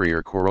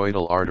anterior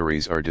choroidal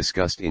arteries are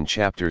discussed in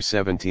Chapter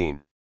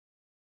 17.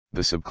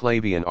 The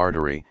subclavian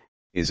artery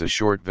is a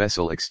short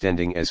vessel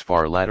extending as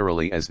far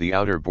laterally as the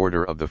outer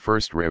border of the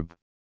first rib.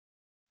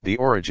 The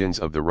origins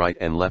of the right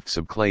and left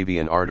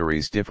subclavian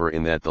arteries differ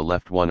in that the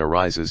left one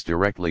arises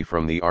directly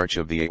from the arch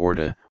of the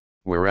aorta,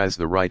 whereas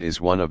the right is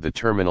one of the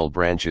terminal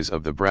branches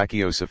of the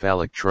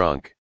brachiocephalic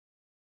trunk.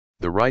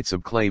 The right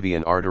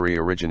subclavian artery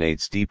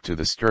originates deep to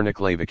the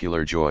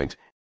sternoclavicular joint,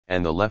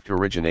 and the left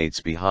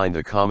originates behind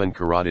the common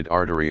carotid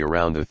artery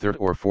around the third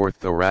or fourth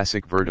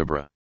thoracic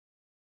vertebra.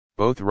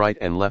 Both right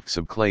and left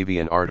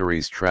subclavian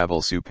arteries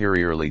travel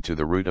superiorly to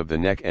the root of the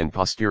neck and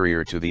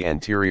posterior to the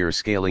anterior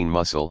scalene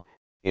muscle,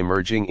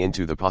 emerging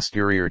into the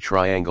posterior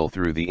triangle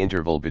through the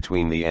interval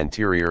between the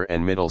anterior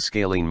and middle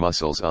scalene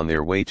muscles on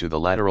their way to the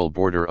lateral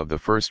border of the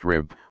first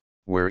rib,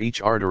 where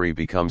each artery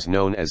becomes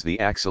known as the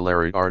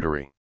axillary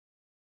artery.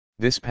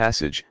 This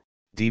passage,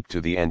 deep to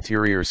the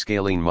anterior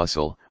scalene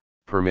muscle,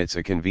 permits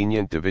a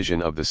convenient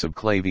division of the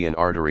subclavian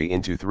artery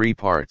into three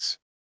parts.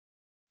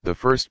 The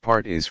first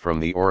part is from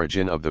the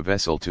origin of the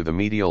vessel to the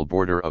medial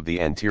border of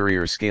the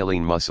anterior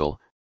scalene muscle,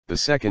 the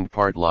second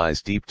part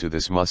lies deep to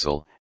this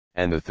muscle,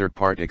 and the third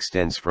part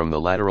extends from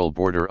the lateral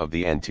border of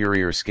the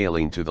anterior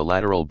scalene to the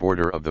lateral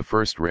border of the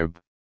first rib.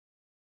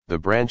 The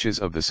branches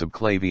of the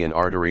subclavian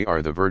artery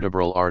are the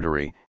vertebral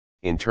artery,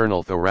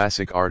 internal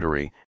thoracic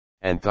artery,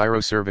 and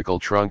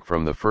thyrocervical trunk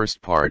from the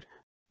first part,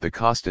 the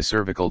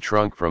costocervical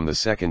trunk from the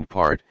second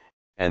part,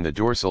 and the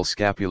dorsal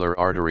scapular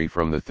artery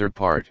from the third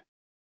part.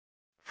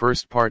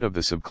 First part of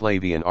the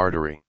subclavian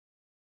artery.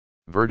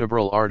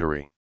 Vertebral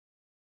artery.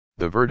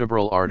 The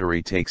vertebral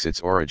artery takes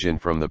its origin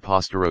from the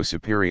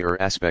posterior-superior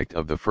aspect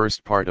of the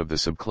first part of the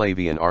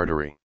subclavian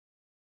artery.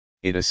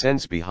 It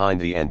ascends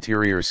behind the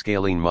anterior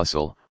scalene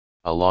muscle,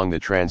 along the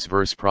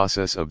transverse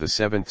process of the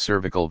seventh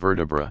cervical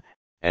vertebra,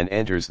 and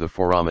enters the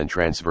foramen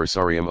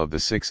transversarium of the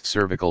sixth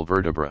cervical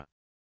vertebra.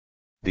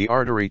 The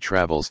artery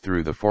travels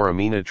through the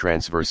foramina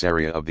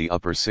transversaria of the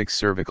upper six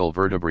cervical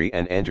vertebrae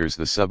and enters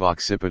the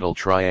suboccipital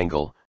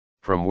triangle,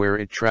 from where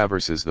it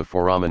traverses the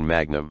foramen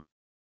magnum.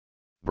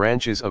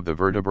 Branches of the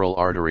vertebral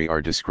artery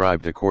are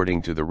described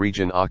according to the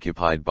region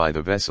occupied by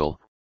the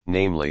vessel,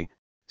 namely,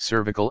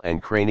 cervical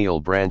and cranial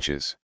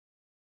branches.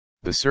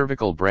 The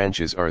cervical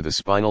branches are the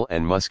spinal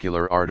and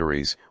muscular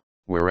arteries,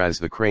 whereas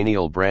the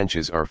cranial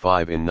branches are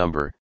 5 in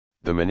number,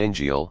 the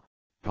meningeal,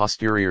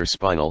 posterior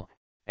spinal,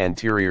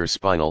 anterior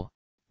spinal,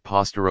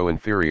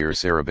 postero-inferior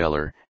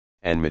cerebellar,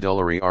 and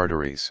medullary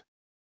arteries.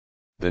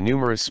 The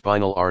numerous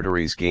spinal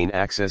arteries gain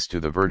access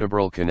to the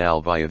vertebral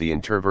canal via the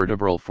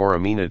intervertebral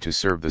foramina to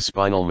serve the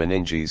spinal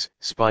meninges,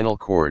 spinal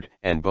cord,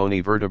 and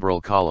bony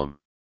vertebral column.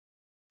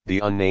 The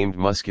unnamed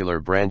muscular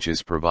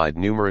branches provide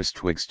numerous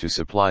twigs to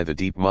supply the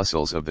deep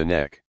muscles of the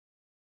neck.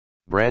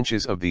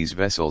 Branches of these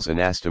vessels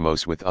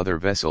anastomose with other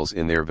vessels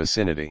in their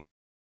vicinity.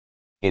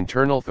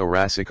 Internal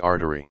thoracic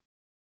artery.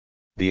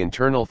 The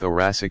internal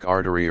thoracic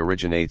artery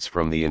originates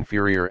from the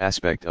inferior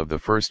aspect of the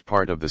first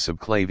part of the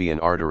subclavian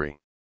artery.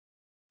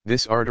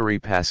 This artery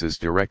passes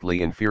directly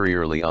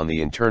inferiorly on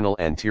the internal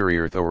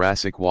anterior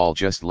thoracic wall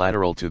just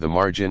lateral to the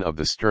margin of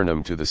the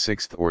sternum to the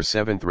sixth or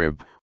seventh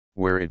rib,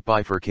 where it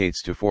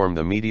bifurcates to form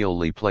the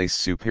medially placed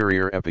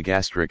superior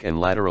epigastric and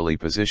laterally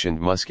positioned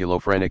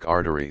musculophrenic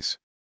arteries.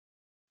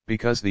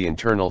 Because the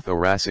internal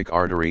thoracic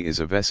artery is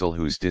a vessel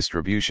whose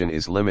distribution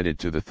is limited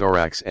to the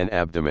thorax and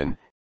abdomen,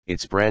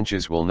 its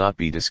branches will not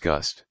be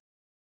discussed.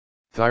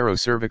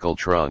 Thyrocervical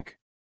trunk.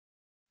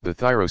 The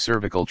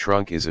thyrocervical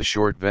trunk is a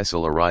short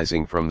vessel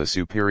arising from the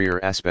superior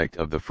aspect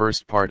of the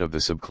first part of the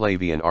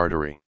subclavian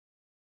artery.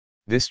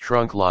 This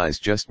trunk lies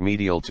just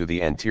medial to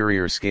the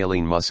anterior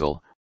scalene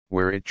muscle,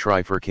 where it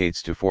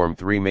trifurcates to form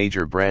three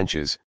major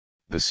branches,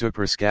 the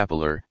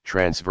suprascapular,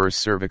 transverse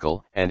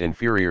cervical, and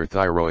inferior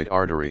thyroid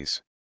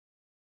arteries.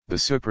 The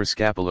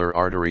suprascapular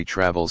artery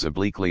travels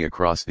obliquely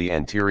across the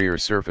anterior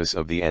surface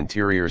of the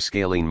anterior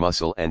scalene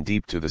muscle and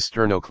deep to the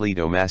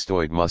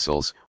sternocleidomastoid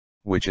muscles,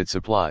 which it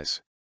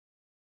supplies.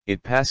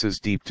 It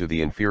passes deep to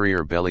the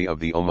inferior belly of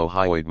the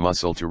omohyoid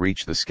muscle to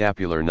reach the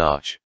scapular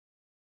notch.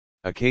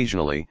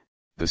 Occasionally,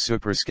 the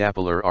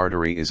suprascapular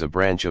artery is a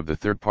branch of the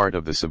third part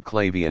of the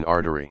subclavian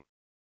artery.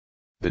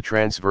 The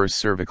transverse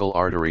cervical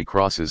artery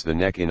crosses the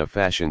neck in a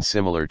fashion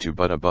similar to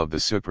but above the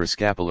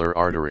suprascapular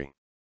artery.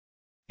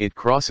 It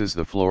crosses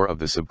the floor of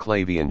the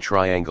subclavian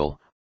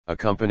triangle,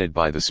 accompanied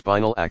by the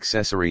spinal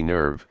accessory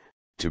nerve,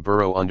 to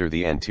burrow under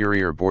the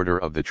anterior border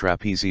of the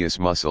trapezius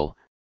muscle,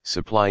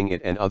 supplying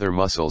it and other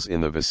muscles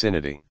in the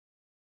vicinity.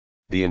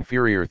 The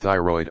inferior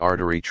thyroid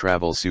artery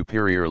travels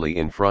superiorly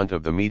in front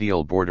of the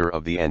medial border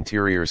of the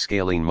anterior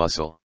scalene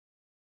muscle.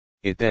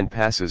 It then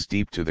passes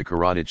deep to the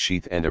carotid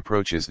sheath and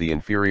approaches the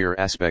inferior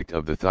aspect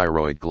of the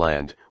thyroid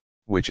gland,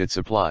 which it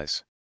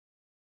supplies.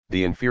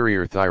 The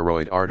inferior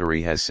thyroid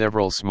artery has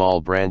several small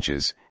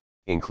branches,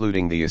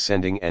 including the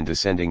ascending and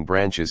descending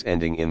branches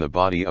ending in the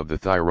body of the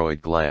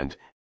thyroid gland,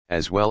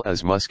 as well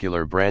as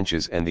muscular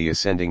branches and the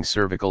ascending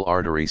cervical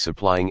artery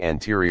supplying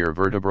anterior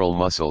vertebral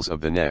muscles of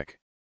the neck.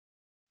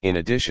 In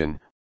addition,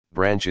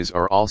 branches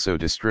are also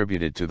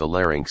distributed to the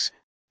larynx,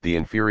 the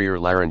inferior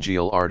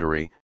laryngeal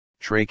artery,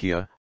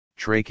 trachea,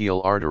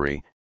 tracheal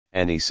artery,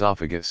 and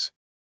esophagus.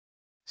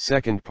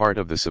 Second part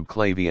of the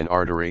subclavian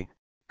artery,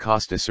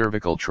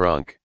 costocervical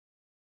trunk.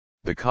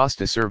 The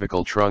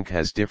costocervical trunk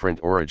has different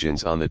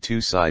origins on the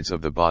two sides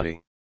of the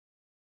body.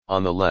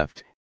 On the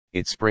left,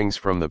 it springs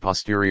from the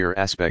posterior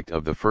aspect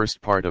of the first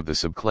part of the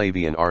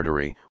subclavian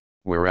artery,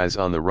 whereas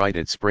on the right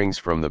it springs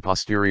from the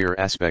posterior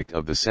aspect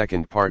of the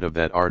second part of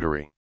that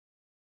artery.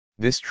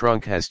 This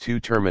trunk has two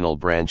terminal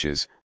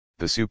branches,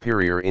 the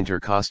superior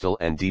intercostal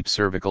and deep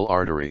cervical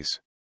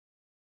arteries.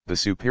 The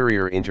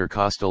superior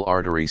intercostal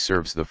artery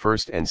serves the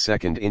first and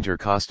second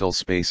intercostal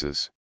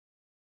spaces.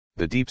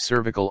 The deep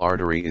cervical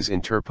artery is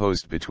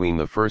interposed between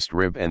the first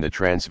rib and the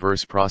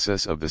transverse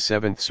process of the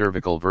seventh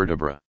cervical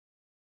vertebra.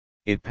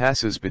 It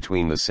passes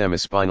between the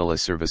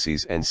semispinalis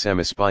cervicis and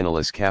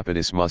semispinalis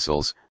capitis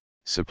muscles,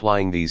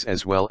 supplying these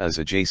as well as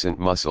adjacent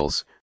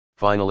muscles,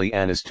 finally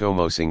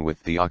anastomosing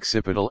with the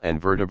occipital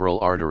and vertebral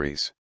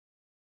arteries.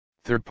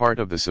 Third part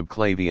of the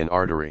subclavian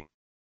artery.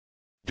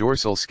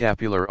 Dorsal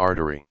scapular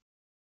artery.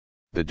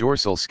 The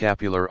dorsal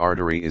scapular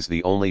artery is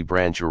the only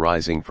branch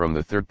arising from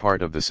the third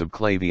part of the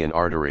subclavian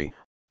artery,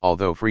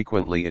 although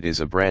frequently it is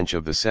a branch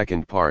of the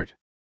second part.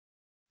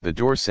 The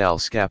dorsal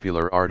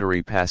scapular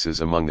artery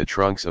passes among the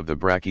trunks of the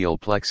brachial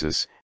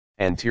plexus,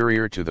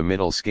 anterior to the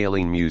middle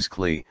scalene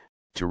musculi,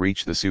 to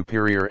reach the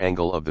superior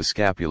angle of the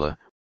scapula,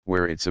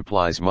 where it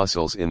supplies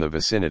muscles in the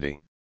vicinity.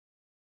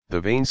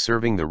 The veins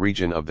serving the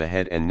region of the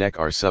head and neck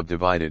are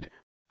subdivided,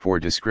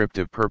 for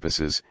descriptive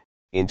purposes,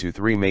 into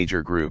three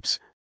major groups: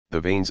 the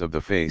veins of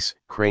the face,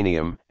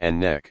 cranium, and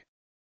neck.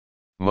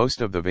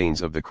 Most of the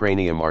veins of the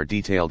cranium are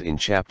detailed in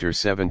Chapter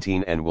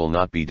 17 and will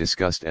not be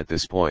discussed at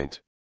this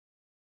point.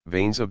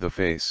 Veins of the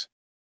face.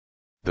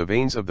 The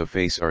veins of the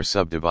face are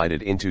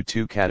subdivided into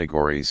two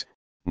categories,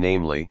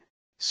 namely,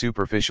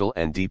 superficial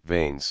and deep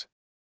veins.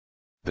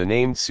 The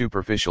named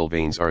superficial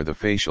veins are the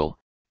facial,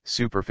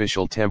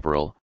 superficial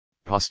temporal,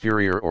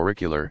 posterior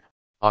auricular,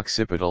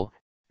 occipital,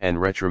 and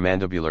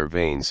retromandibular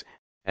veins,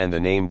 and the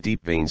named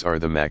deep veins are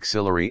the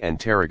maxillary and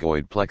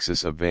pterygoid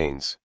plexus of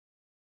veins.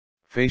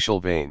 Facial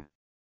vein.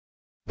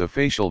 The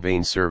facial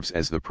vein serves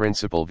as the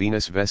principal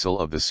venous vessel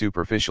of the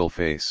superficial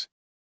face.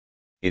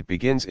 It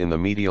begins in the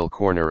medial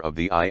corner of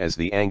the eye as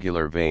the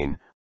angular vein,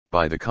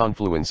 by the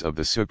confluence of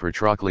the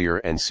supratrochlear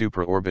and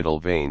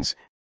supraorbital veins,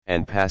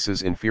 and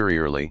passes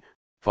inferiorly,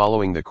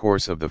 following the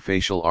course of the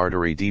facial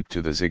artery deep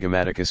to the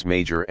zygomaticus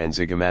major and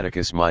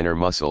zygomaticus minor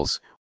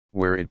muscles,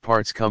 where it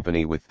parts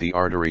company with the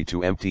artery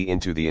to empty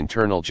into the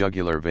internal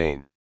jugular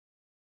vein.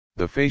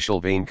 The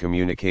facial vein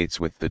communicates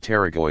with the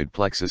pterygoid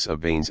plexus of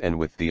veins and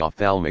with the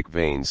ophthalmic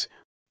veins,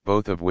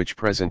 both of which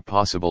present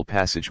possible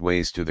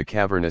passageways to the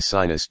cavernous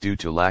sinus due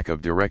to lack of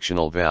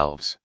directional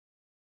valves.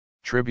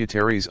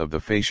 Tributaries of the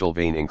facial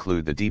vein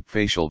include the deep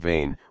facial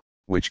vein,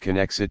 which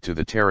connects it to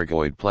the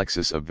pterygoid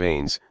plexus of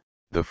veins,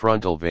 the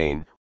frontal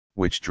vein,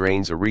 which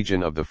drains a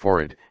region of the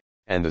forehead,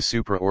 and the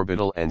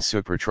supraorbital and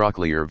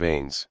supratrochlear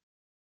veins.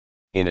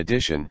 In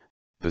addition,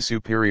 the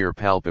superior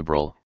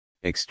palpebral,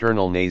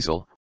 external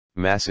nasal,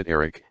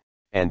 masseteric,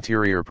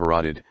 anterior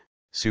parotid,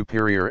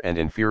 superior and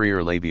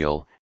inferior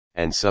labial,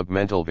 and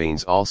submental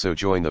veins also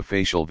join the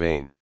facial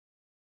vein.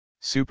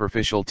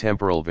 Superficial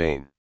temporal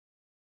vein.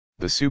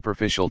 The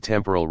superficial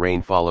temporal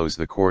vein follows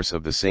the course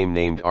of the same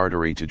named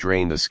artery to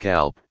drain the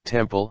scalp,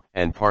 temple,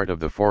 and part of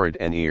the forehead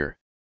and ear.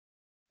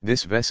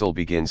 This vessel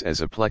begins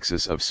as a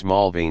plexus of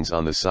small veins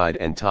on the side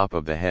and top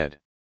of the head.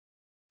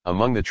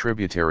 Among the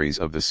tributaries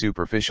of the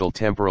superficial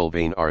temporal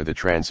vein are the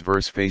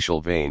transverse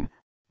facial vein,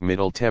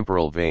 middle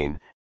temporal vein,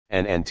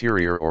 and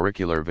anterior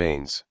auricular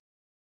veins.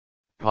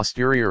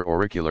 Posterior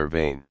auricular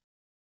vein.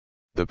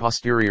 The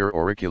posterior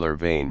auricular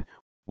vein,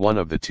 one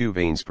of the two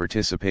veins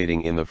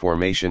participating in the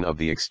formation of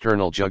the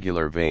external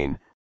jugular vein,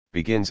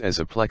 begins as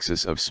a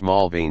plexus of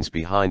small veins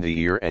behind the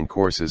ear and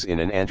courses in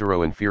an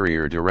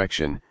antero-inferior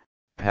direction,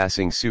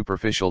 passing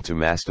superficial to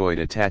mastoid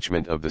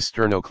attachment of the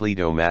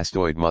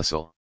sternocleidomastoid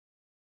muscle.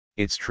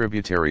 Its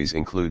tributaries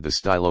include the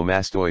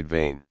stylomastoid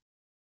vein.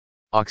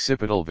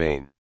 Occipital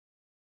vein.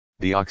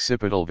 The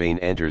occipital vein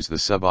enters the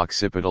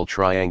suboccipital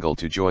triangle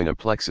to join a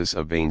plexus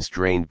of veins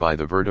drained by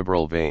the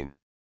vertebral vein.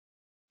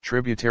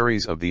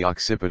 Tributaries of the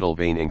occipital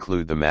vein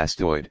include the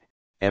mastoid,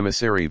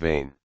 emissary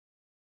vein.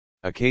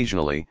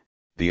 Occasionally,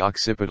 the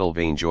occipital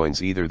vein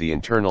joins either the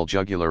internal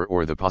jugular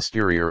or the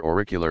posterior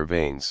auricular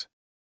veins.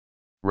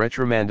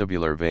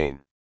 Retromandibular vein.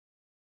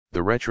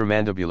 The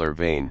retromandibular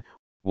vein,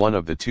 one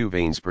of the two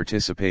veins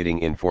participating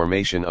in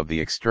formation of the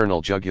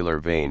external jugular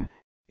vein,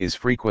 is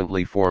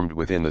frequently formed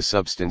within the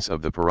substance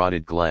of the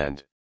parotid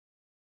gland.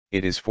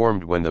 It is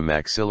formed when the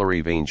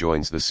maxillary vein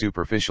joins the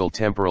superficial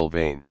temporal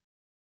vein.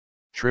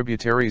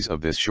 Tributaries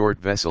of this short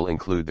vessel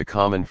include the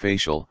common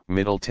facial,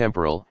 middle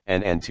temporal,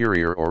 and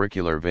anterior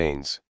auricular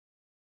veins.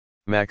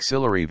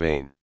 Maxillary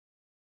vein.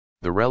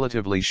 The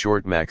relatively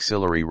short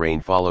maxillary vein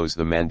follows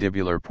the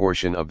mandibular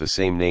portion of the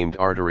same named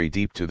artery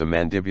deep to the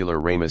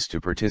mandibular ramus to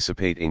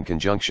participate in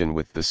conjunction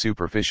with the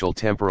superficial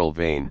temporal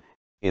vein,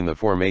 in the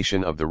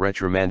formation of the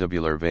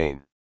retromandibular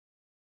vein.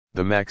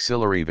 The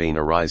maxillary vein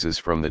arises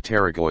from the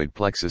pterygoid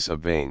plexus of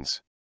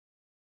veins.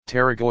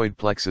 Pterygoid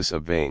plexus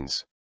of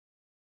veins.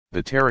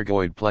 The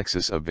pterygoid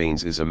plexus of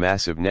veins is a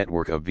massive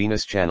network of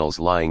venous channels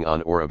lying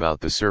on or about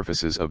the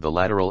surfaces of the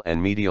lateral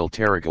and medial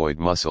pterygoid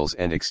muscles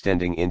and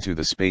extending into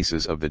the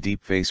spaces of the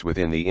deep face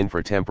within the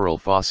infratemporal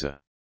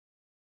fossa.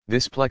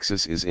 This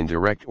plexus is in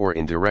direct or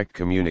indirect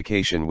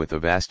communication with a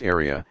vast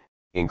area,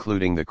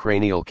 including the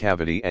cranial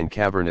cavity and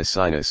cavernous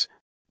sinus,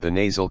 the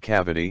nasal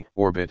cavity,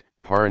 orbit,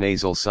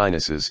 paranasal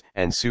sinuses,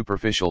 and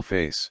superficial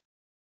face.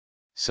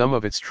 Some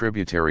of its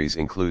tributaries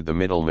include the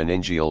middle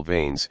meningeal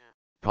veins,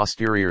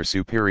 posterior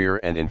superior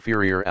and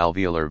inferior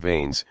alveolar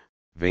veins,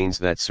 veins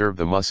that serve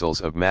the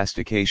muscles of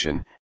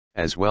mastication,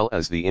 as well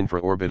as the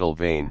infraorbital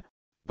vein,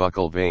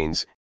 buccal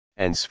veins,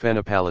 and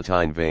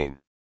sphenopalatine vein.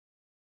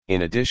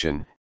 In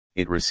addition,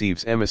 it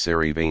receives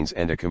emissary veins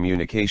and a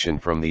communication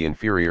from the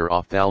inferior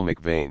ophthalmic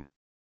vein.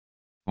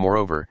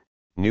 Moreover,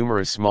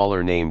 numerous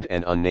smaller named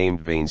and unnamed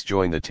veins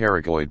join the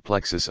pterygoid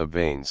plexus of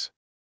veins.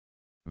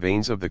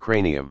 Veins of the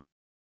cranium.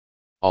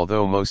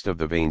 Although most of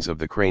the veins of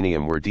the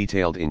cranium were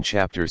detailed in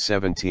Chapter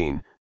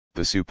 17,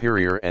 the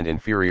superior and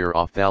inferior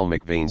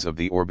ophthalmic veins of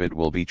the orbit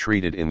will be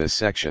treated in this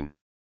section.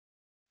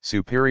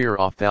 Superior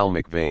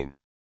ophthalmic vein.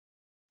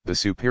 The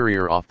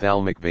superior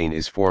ophthalmic vein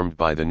is formed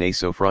by the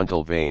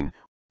nasofrontal vein,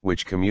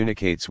 which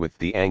communicates with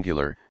the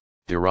angular,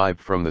 derived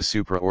from the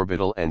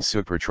supraorbital and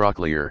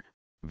supratrochlear,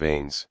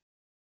 veins.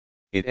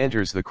 It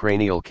enters the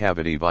cranial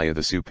cavity via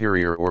the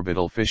superior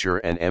orbital fissure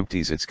and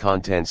empties its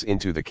contents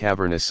into the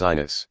cavernous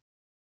sinus.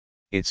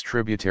 Its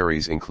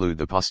tributaries include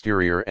the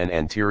posterior and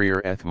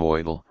anterior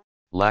ethmoidal,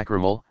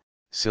 lacrimal,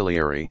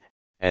 ciliary,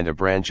 and a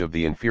branch of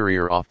the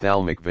inferior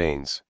ophthalmic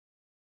veins.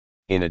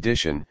 In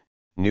addition,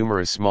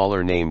 numerous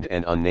smaller named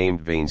and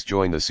unnamed veins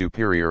join the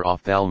superior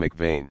ophthalmic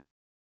vein.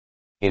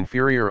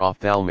 Inferior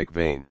ophthalmic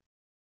vein.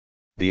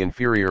 The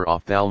inferior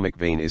ophthalmic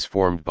vein is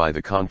formed by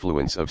the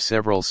confluence of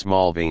several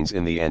small veins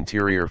in the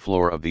anterior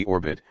floor of the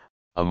orbit,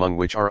 among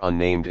which are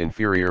unnamed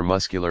inferior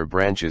muscular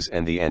branches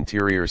and the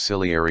anterior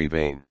ciliary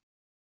vein.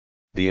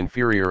 The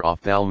inferior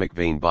ophthalmic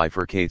vein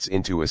bifurcates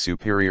into a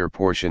superior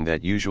portion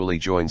that usually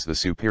joins the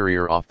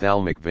superior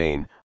ophthalmic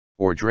vein,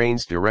 or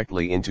drains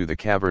directly into the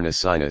cavernous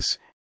sinus,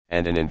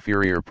 and an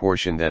inferior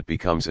portion that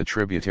becomes a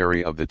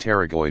tributary of the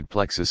pterygoid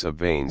plexus of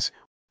veins,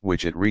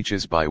 which it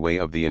reaches by way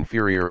of the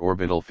inferior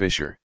orbital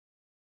fissure.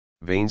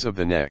 Veins of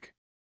the neck.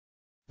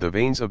 The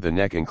veins of the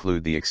neck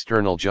include the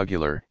external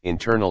jugular,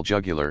 internal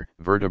jugular,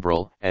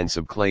 vertebral, and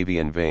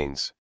subclavian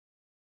veins.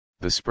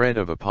 The spread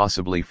of a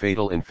possibly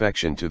fatal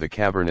infection to the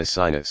cavernous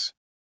sinus.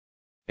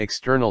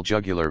 External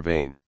jugular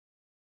vein.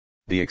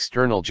 The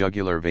external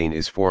jugular vein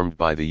is formed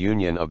by the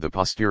union of the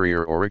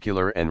posterior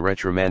auricular and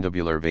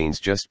retromandibular veins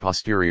just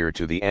posterior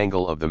to the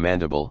angle of the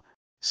mandible,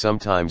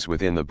 sometimes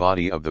within the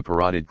body of the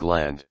parotid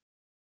gland.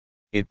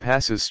 It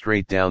passes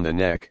straight down the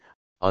neck,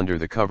 under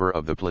the cover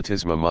of the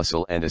platysma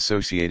muscle and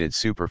associated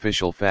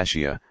superficial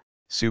fascia,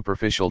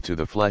 superficial to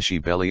the fleshy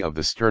belly of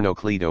the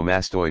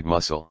sternocleidomastoid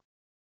muscle.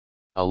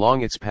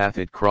 Along its path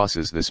it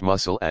crosses this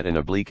muscle at an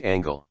oblique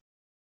angle.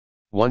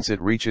 Once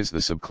it reaches the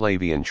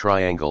subclavian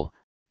triangle,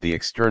 the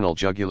external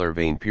jugular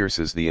vein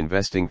pierces the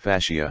investing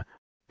fascia,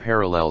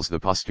 parallels the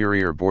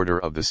posterior border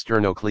of the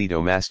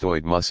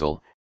sternocleidomastoid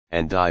muscle,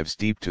 and dives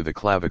deep to the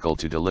clavicle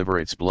to deliver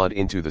its blood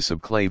into the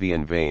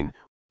subclavian vein,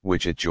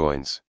 which it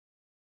joins.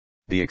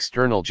 The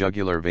external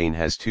jugular vein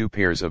has two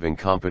pairs of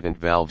incompetent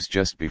valves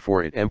just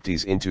before it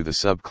empties into the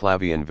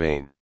subclavian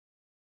vein.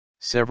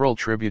 Several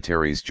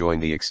tributaries join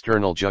the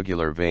external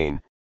jugular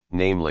vein,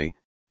 namely,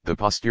 the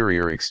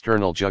posterior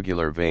external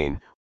jugular vein,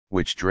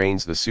 which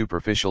drains the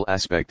superficial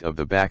aspect of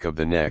the back of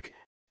the neck,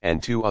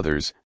 and two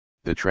others,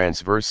 the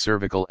transverse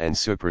cervical and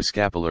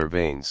suprascapular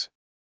veins.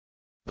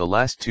 The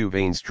last two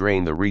veins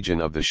drain the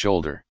region of the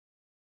shoulder.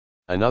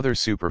 Another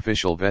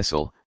superficial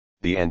vessel,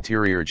 the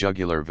anterior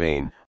jugular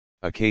vein,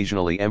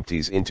 occasionally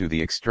empties into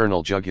the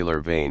external jugular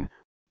vein,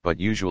 but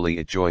usually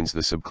it joins the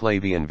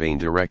subclavian vein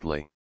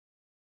directly.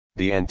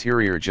 The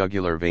anterior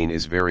jugular vein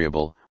is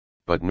variable,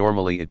 but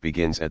normally it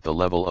begins at the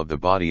level of the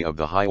body of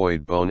the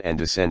hyoid bone and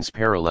descends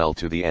parallel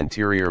to the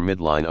anterior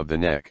midline of the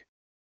neck.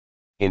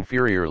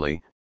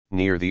 Inferiorly,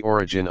 near the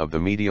origin of the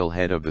medial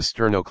head of the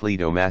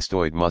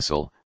sternocleidomastoid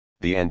muscle,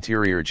 the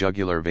anterior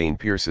jugular vein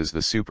pierces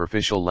the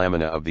superficial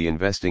lamina of the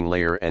investing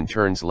layer and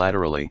turns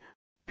laterally,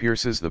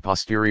 pierces the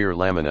posterior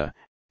lamina,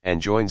 and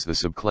joins the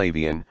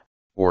subclavian,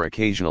 or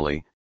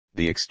occasionally,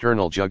 the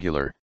external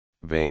jugular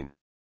vein.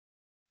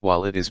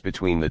 While it is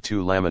between the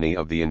two laminae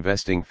of the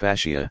investing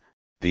fascia,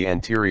 the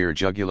anterior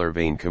jugular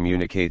vein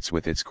communicates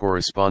with its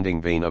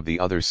corresponding vein of the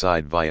other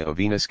side via a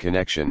venous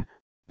connection,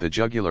 the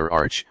jugular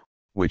arch,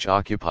 which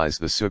occupies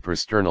the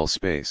suprasternal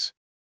space.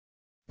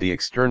 The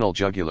external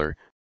jugular,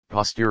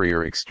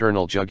 posterior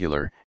external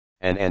jugular,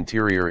 and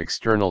anterior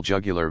external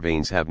jugular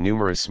veins have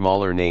numerous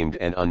smaller named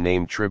and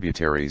unnamed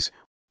tributaries,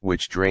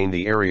 which drain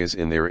the areas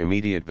in their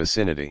immediate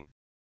vicinity.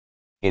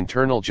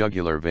 Internal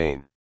jugular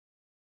vein.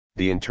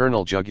 The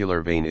internal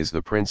jugular vein is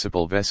the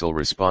principal vessel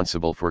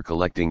responsible for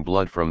collecting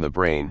blood from the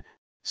brain,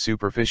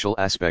 superficial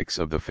aspects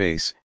of the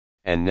face,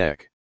 and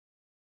neck.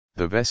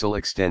 The vessel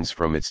extends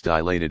from its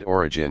dilated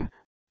origin,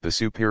 the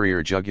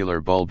superior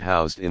jugular bulb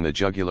housed in the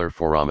jugular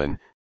foramen,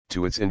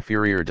 to its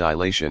inferior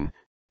dilation,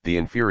 the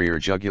inferior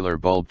jugular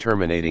bulb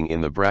terminating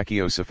in the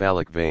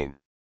brachiocephalic vein.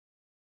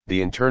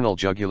 The internal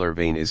jugular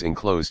vein is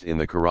enclosed in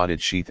the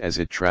carotid sheath as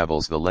it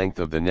travels the length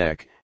of the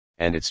neck,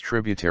 and its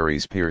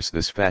tributaries pierce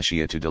this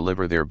fascia to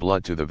deliver their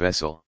blood to the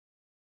vessel.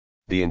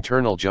 The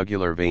internal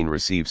jugular vein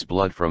receives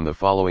blood from the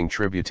following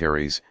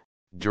tributaries: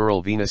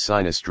 dural venous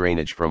sinus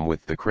drainage from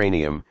with the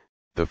cranium,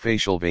 the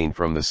facial vein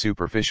from the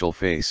superficial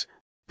face,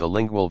 the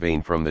lingual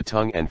vein from the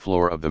tongue and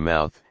floor of the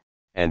mouth,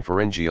 and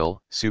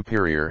pharyngeal,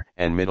 superior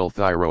and middle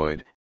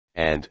thyroid,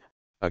 and,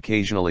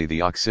 occasionally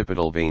the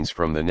occipital veins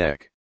from the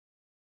neck.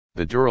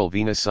 The dural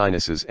venous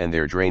sinuses and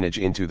their drainage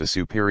into the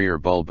superior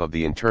bulb of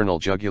the internal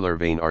jugular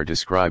vein are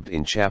described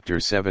in Chapter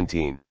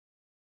 17.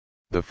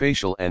 The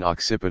facial and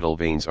occipital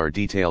veins are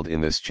detailed in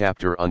this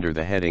chapter under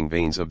the heading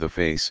Veins of the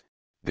Face,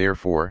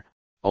 therefore,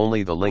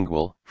 only the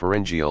lingual,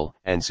 pharyngeal,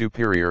 and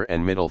superior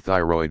and middle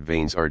thyroid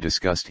veins are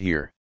discussed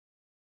here.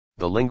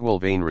 The lingual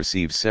vein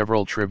receives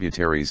several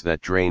tributaries that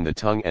drain the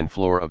tongue and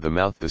floor of the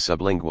mouth: the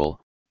sublingual,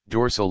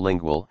 dorsal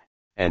lingual,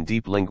 and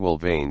deep lingual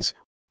veins,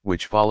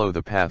 which follow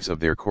the paths of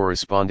their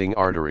corresponding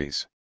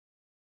arteries.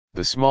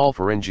 The small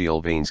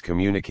pharyngeal veins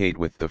communicate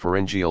with the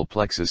pharyngeal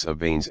plexus of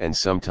veins and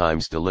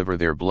sometimes deliver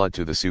their blood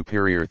to the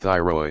superior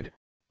thyroid,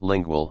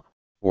 lingual,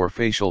 or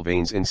facial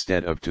veins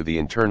instead of to the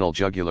internal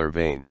jugular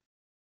vein.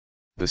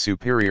 The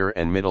superior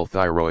and middle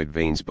thyroid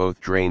veins both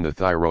drain the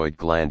thyroid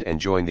gland and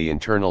join the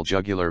internal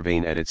jugular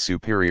vein at its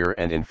superior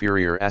and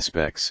inferior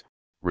aspects,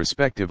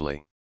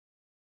 respectively.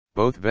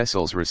 Both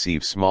vessels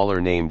receive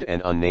smaller named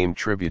and unnamed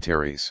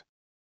tributaries.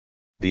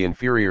 The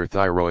inferior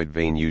thyroid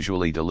vein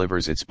usually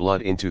delivers its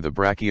blood into the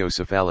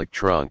brachiocephalic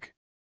trunk.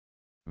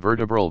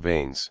 Vertebral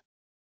veins.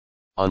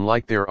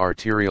 Unlike their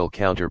arterial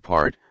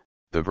counterpart,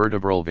 the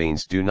vertebral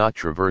veins do not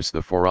traverse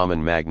the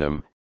foramen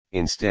magnum;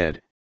 instead,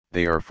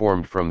 they are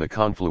formed from the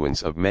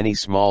confluence of many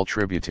small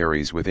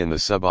tributaries within the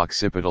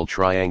suboccipital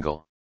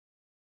triangle.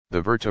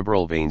 The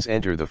vertebral veins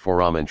enter the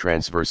foramen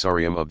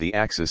transversarium of the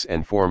axis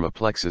and form a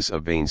plexus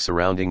of veins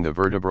surrounding the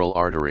vertebral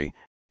artery,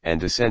 and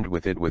descend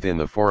with it within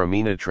the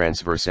foramina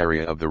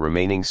transversaria of the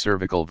remaining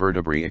cervical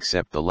vertebrae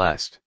except the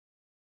last.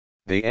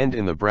 They end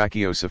in the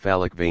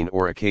brachiocephalic vein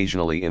or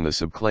occasionally in the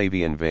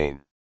subclavian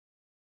vein.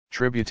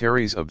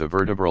 Tributaries of the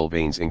vertebral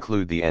veins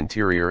include the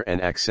anterior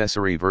and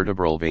accessory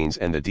vertebral veins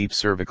and the deep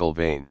cervical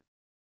vein.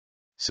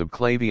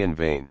 Subclavian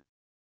vein.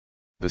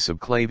 The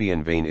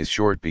subclavian vein is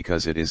short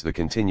because it is the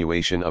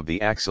continuation of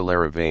the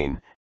axillary vein,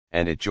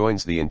 and it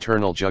joins the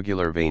internal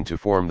jugular vein to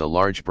form the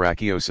large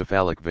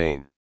brachiocephalic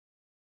vein.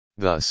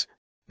 Thus,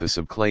 the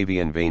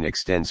subclavian vein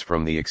extends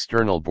from the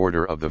external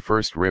border of the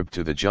first rib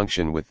to the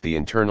junction with the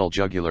internal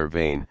jugular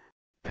vein,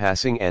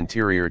 passing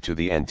anterior to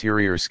the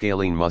anterior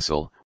scalene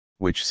muscle,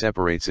 which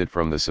separates it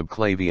from the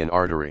subclavian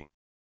artery.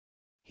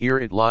 Here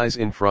it lies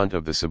in front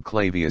of the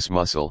subclavius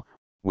muscle,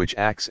 which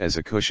acts as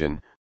a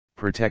cushion,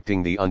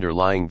 protecting the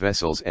underlying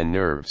vessels and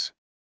nerves.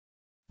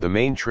 The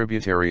main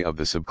tributary of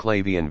the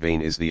subclavian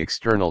vein is the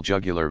external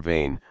jugular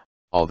vein,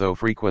 although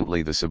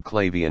frequently the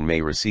subclavian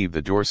may receive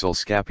the dorsal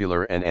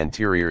scapular and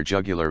anterior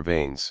jugular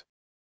veins.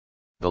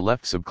 The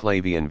left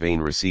subclavian vein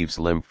receives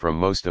lymph from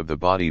most of the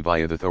body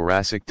via the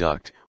thoracic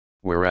duct,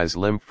 whereas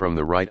lymph from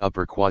the right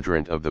upper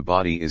quadrant of the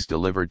body is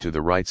delivered to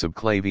the right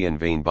subclavian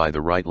vein by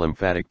the right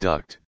lymphatic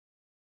duct.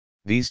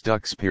 These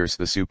ducts pierce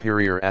the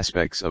superior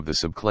aspects of the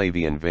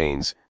subclavian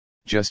veins,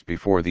 just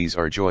before these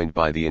are joined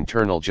by the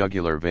internal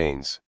jugular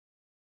veins.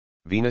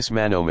 Venous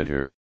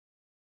manometer.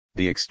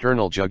 The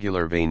external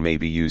jugular vein may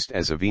be used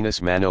as a venous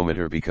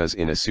manometer because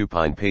in a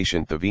supine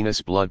patient the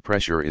venous blood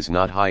pressure is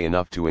not high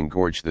enough to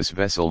engorge this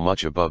vessel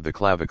much above the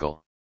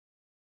clavicle.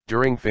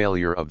 During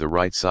failure of the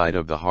right side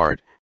of the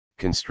heart,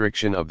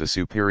 constriction of the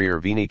superior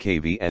vena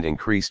cava and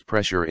increased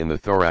pressure in the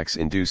thorax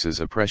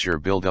induces a pressure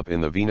buildup in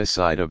the venous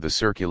side of the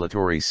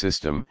circulatory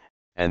system,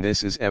 and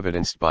this is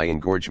evidenced by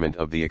engorgement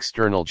of the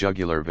external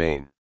jugular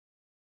vein.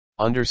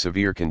 Under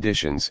severe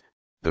conditions,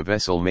 the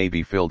vessel may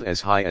be filled as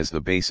high as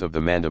the base of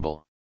the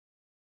mandible.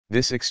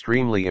 This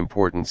extremely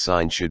important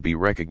sign should be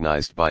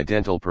recognized by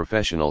dental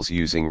professionals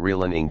using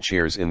reclining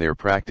chairs in their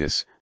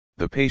practice.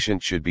 The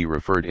patient should be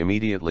referred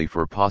immediately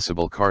for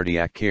possible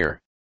cardiac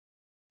care.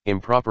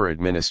 Improper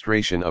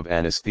administration of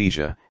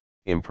anesthesia.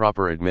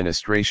 Improper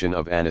administration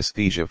of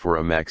anesthesia for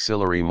a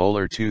maxillary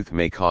molar tooth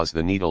may cause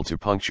the needle to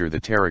puncture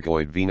the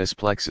pterygoid venous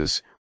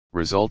plexus,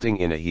 resulting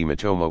in a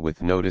hematoma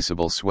with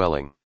noticeable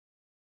swelling.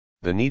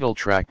 The needle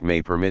tract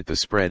may permit the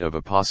spread of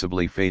a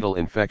possibly fatal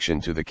infection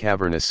to the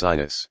cavernous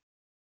sinus.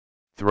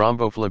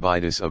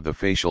 Thrombophlebitis of the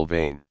facial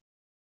vein.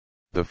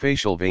 The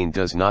facial vein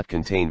does not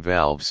contain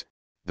valves,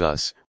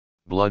 thus,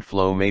 blood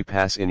flow may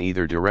pass in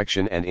either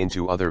direction and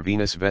into other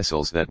venous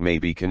vessels that may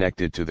be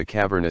connected to the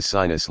cavernous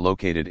sinus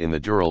located in the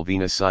dural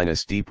venous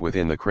sinus deep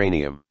within the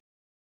cranium.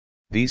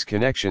 These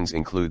connections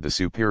include the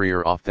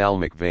superior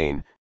ophthalmic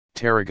vein,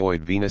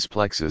 pterygoid venous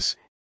plexus,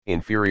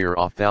 inferior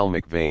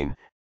ophthalmic vein,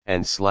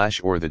 and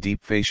or the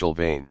deep facial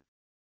vein.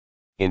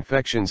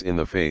 Infections in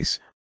the face,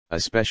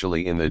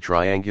 especially in the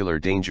triangular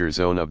danger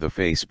zone of the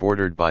face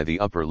bordered by the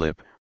upper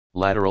lip,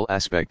 lateral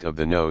aspect of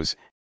the nose,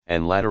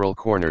 and lateral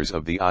corners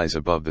of the eyes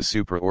above the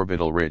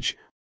supraorbital ridge,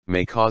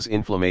 may cause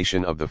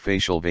inflammation of the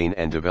facial vein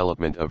and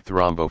development of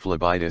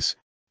thrombophlebitis,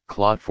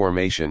 clot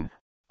formation,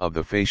 of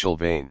the facial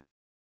vein.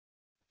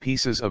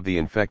 Pieces of the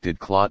infected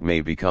clot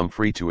may become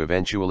free to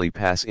eventually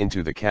pass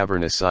into the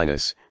cavernous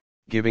sinus,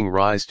 giving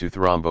rise to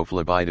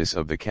thrombophlebitis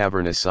of the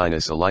cavernous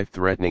sinus, a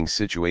life-threatening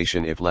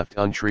situation if left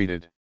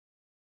untreated.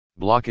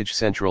 Blockage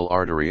central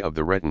artery of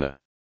the retina.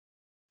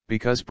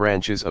 Because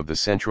branches of the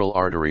central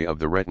artery of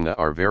the retina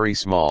are very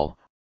small,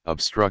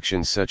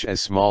 obstructions such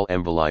as small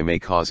emboli may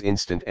cause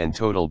instant and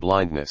total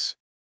blindness.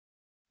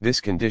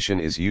 This condition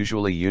is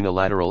usually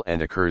unilateral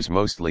and occurs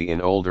mostly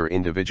in older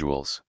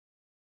individuals.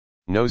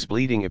 Nose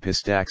bleeding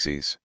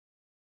epistaxis.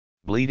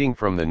 Bleeding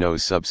from the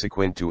nose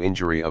subsequent to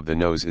injury of the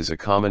nose is a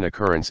common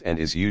occurrence and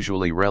is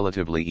usually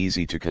relatively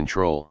easy to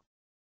control.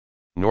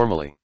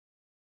 Normally,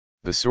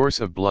 the source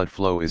of blood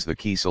flow is the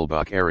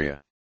Kieselbach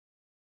area.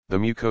 The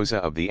mucosa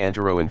of the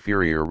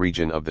anteroinferior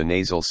region of the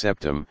nasal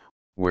septum,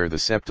 where the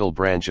septal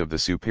branch of the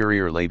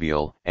superior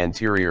labial,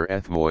 anterior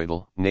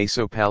ethmoidal,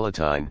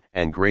 nasopalatine,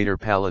 and greater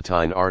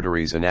palatine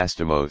arteries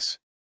anastomose.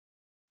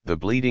 The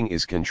bleeding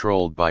is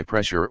controlled by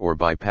pressure or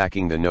by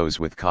packing the nose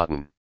with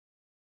cotton.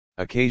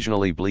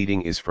 Occasionally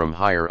bleeding is from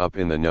higher up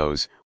in the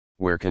nose,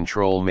 where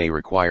control may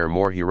require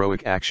more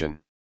heroic action.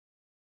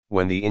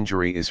 When the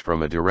injury is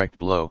from a direct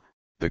blow,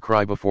 the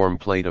cribriform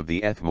plate of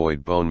the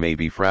ethmoid bone may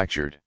be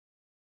fractured.